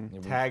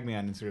 Tag me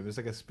on Instagram. There's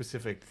like a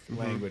specific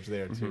language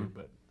there too,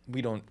 but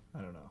we don't.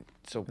 I don't know.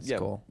 So that's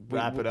cool.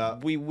 Wrap it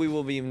up. We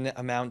will be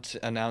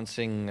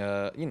announcing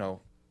you know,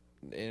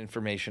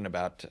 information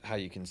about how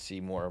you can see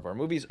more of our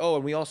movies. Oh,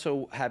 and we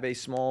also have a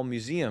small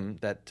museum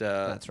that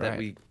that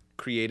we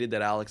created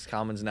that Alex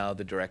Kalman's now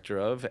the director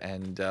of,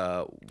 and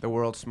the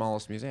world's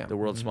smallest museum. The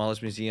world's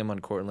smallest museum on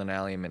Cortlandt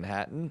Alley in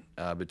Manhattan,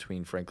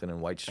 between Franklin and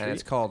White Street. And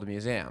it's called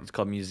Museum. It's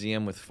called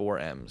Museum with 4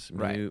 M's.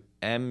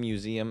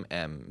 Museum.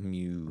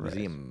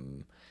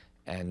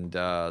 And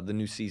the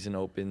new season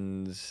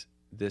opens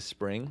this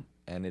spring.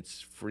 And it's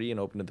free and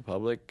open to the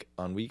public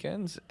on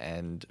weekends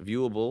and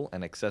viewable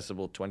and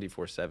accessible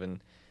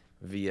 24/7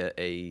 via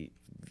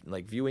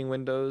viewing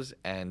windows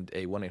and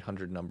a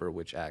 1-800 number,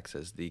 which acts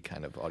as the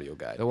kind of audio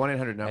guide. The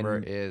 1-800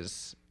 number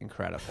is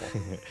incredible.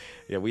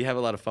 Yeah, we have a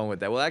lot of fun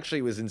with that. Well, actually,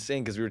 it was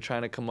insane because we were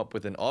trying to come up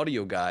with an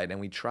audio guide, and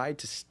we tried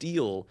to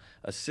steal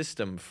a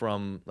system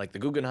from like the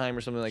Guggenheim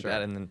or something like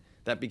that, and then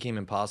that became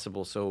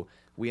impossible. So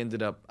I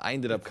ended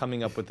up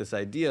coming up with this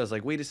idea. I was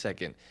like, wait a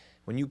second.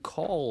 When you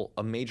call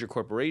a major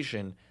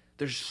corporation,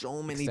 there's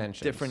so many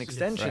different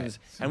extensions,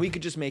 and we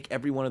could just make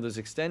every one of those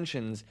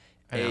extensions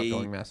an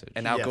outgoing message.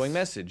 An outgoing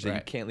message that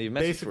you can't leave a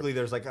message Basically,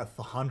 there's like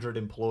 100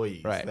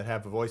 employees that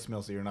have a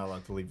voicemail, so you're not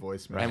allowed to leave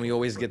voicemail. And we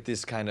always get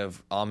this kind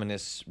of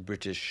ominous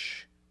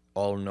British,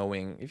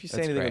 all-knowing. If you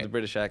say anything with a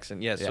British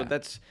accent, so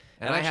that's.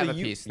 And I have a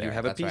piece there. You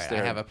have a piece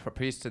there. I have a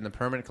piece in the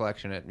permanent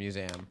collection at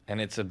museum,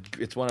 and it's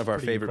one of our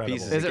favorite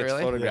pieces. Is it gets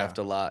really? photographed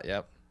a lot.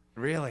 Yep.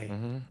 Really?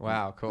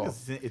 Wow, cool.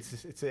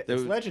 It's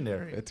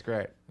legendary. It's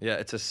great. Yeah,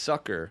 it's a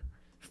sucker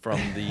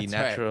from the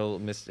Natural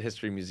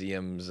History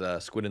Museum's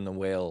Squid and the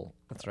Whale.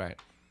 That's right.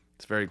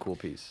 It's a very cool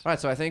piece. All right,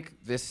 so I think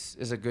this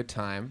is a good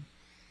time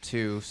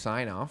to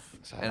sign off.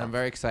 I'm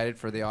very excited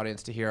for the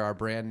audience to hear our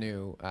brand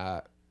new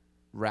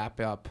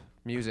wrap-up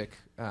music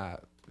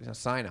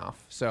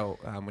sign-off. So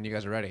when you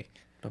guys are ready.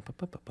 In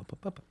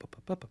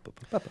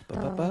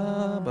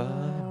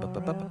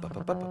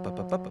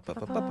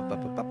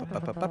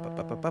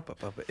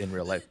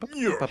real life.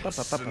 You're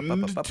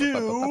listening to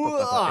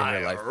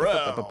IRL.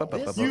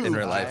 In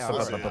real life.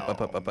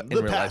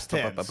 The past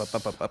tense.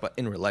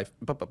 In real life.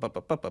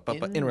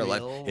 In real life.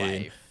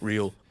 In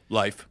real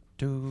life.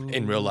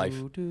 In real life.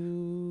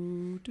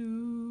 In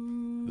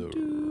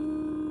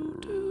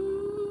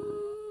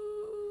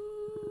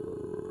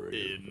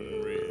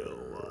real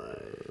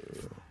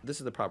life. This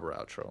is the proper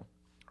outro.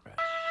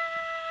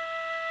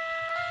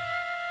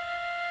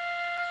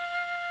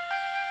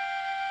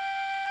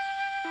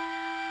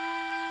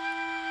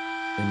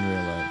 In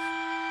real life.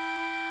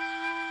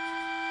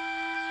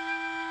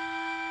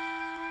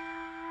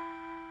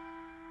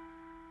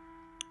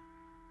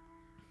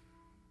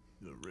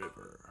 The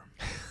river.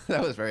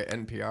 That was very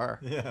NPR.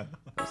 Yeah. That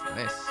was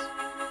nice.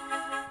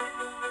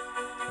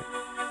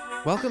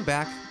 Welcome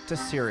back to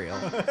cereal.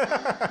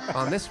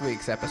 On this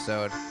week's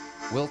episode,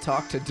 we'll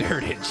talk to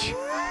Dirtage,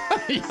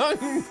 a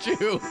young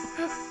Jew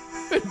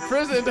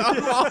imprisoned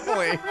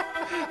unlawfully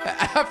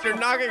after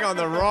knocking on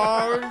the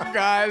wrong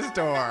guy's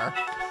door.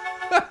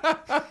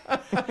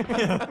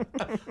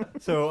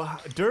 So,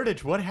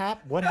 Dirtage, what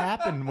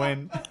happened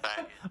when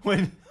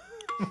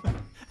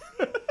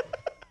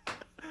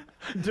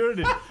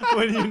Dirtage,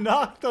 when you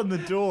knocked on the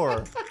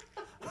door?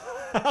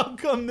 How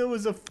come there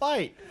was a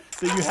fight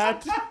that you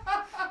had to?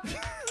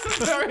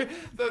 Sorry,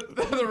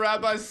 the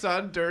rabbi's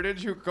son,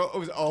 Dirtage, who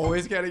was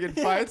always getting in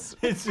fights.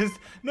 It's just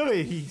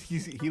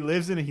he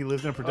lives in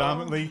a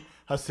predominantly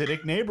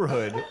Hasidic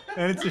neighborhood,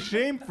 and it's a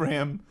shame for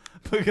him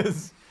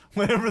because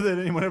whenever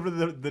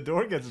the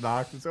door gets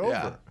knocked, it's over.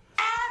 Yeah.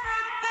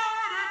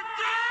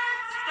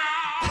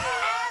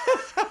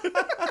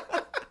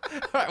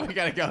 All right, we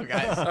gotta go,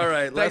 guys. All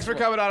right, Thanks for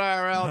coming on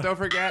IRL. Don't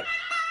forget.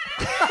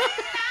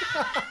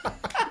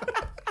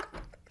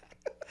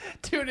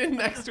 Tune in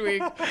next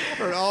week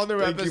for an all-new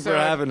episode. Thank you for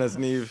having us,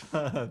 Neve.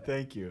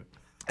 Thank you.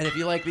 And if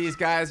you like these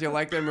guys, you'll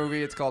like their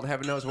movie. It's called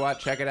Heaven Knows What.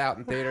 Check it out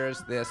in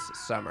theaters this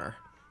summer.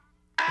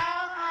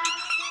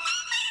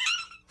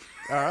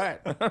 All right.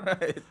 All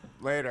right.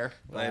 Later.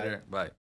 Later. Bye.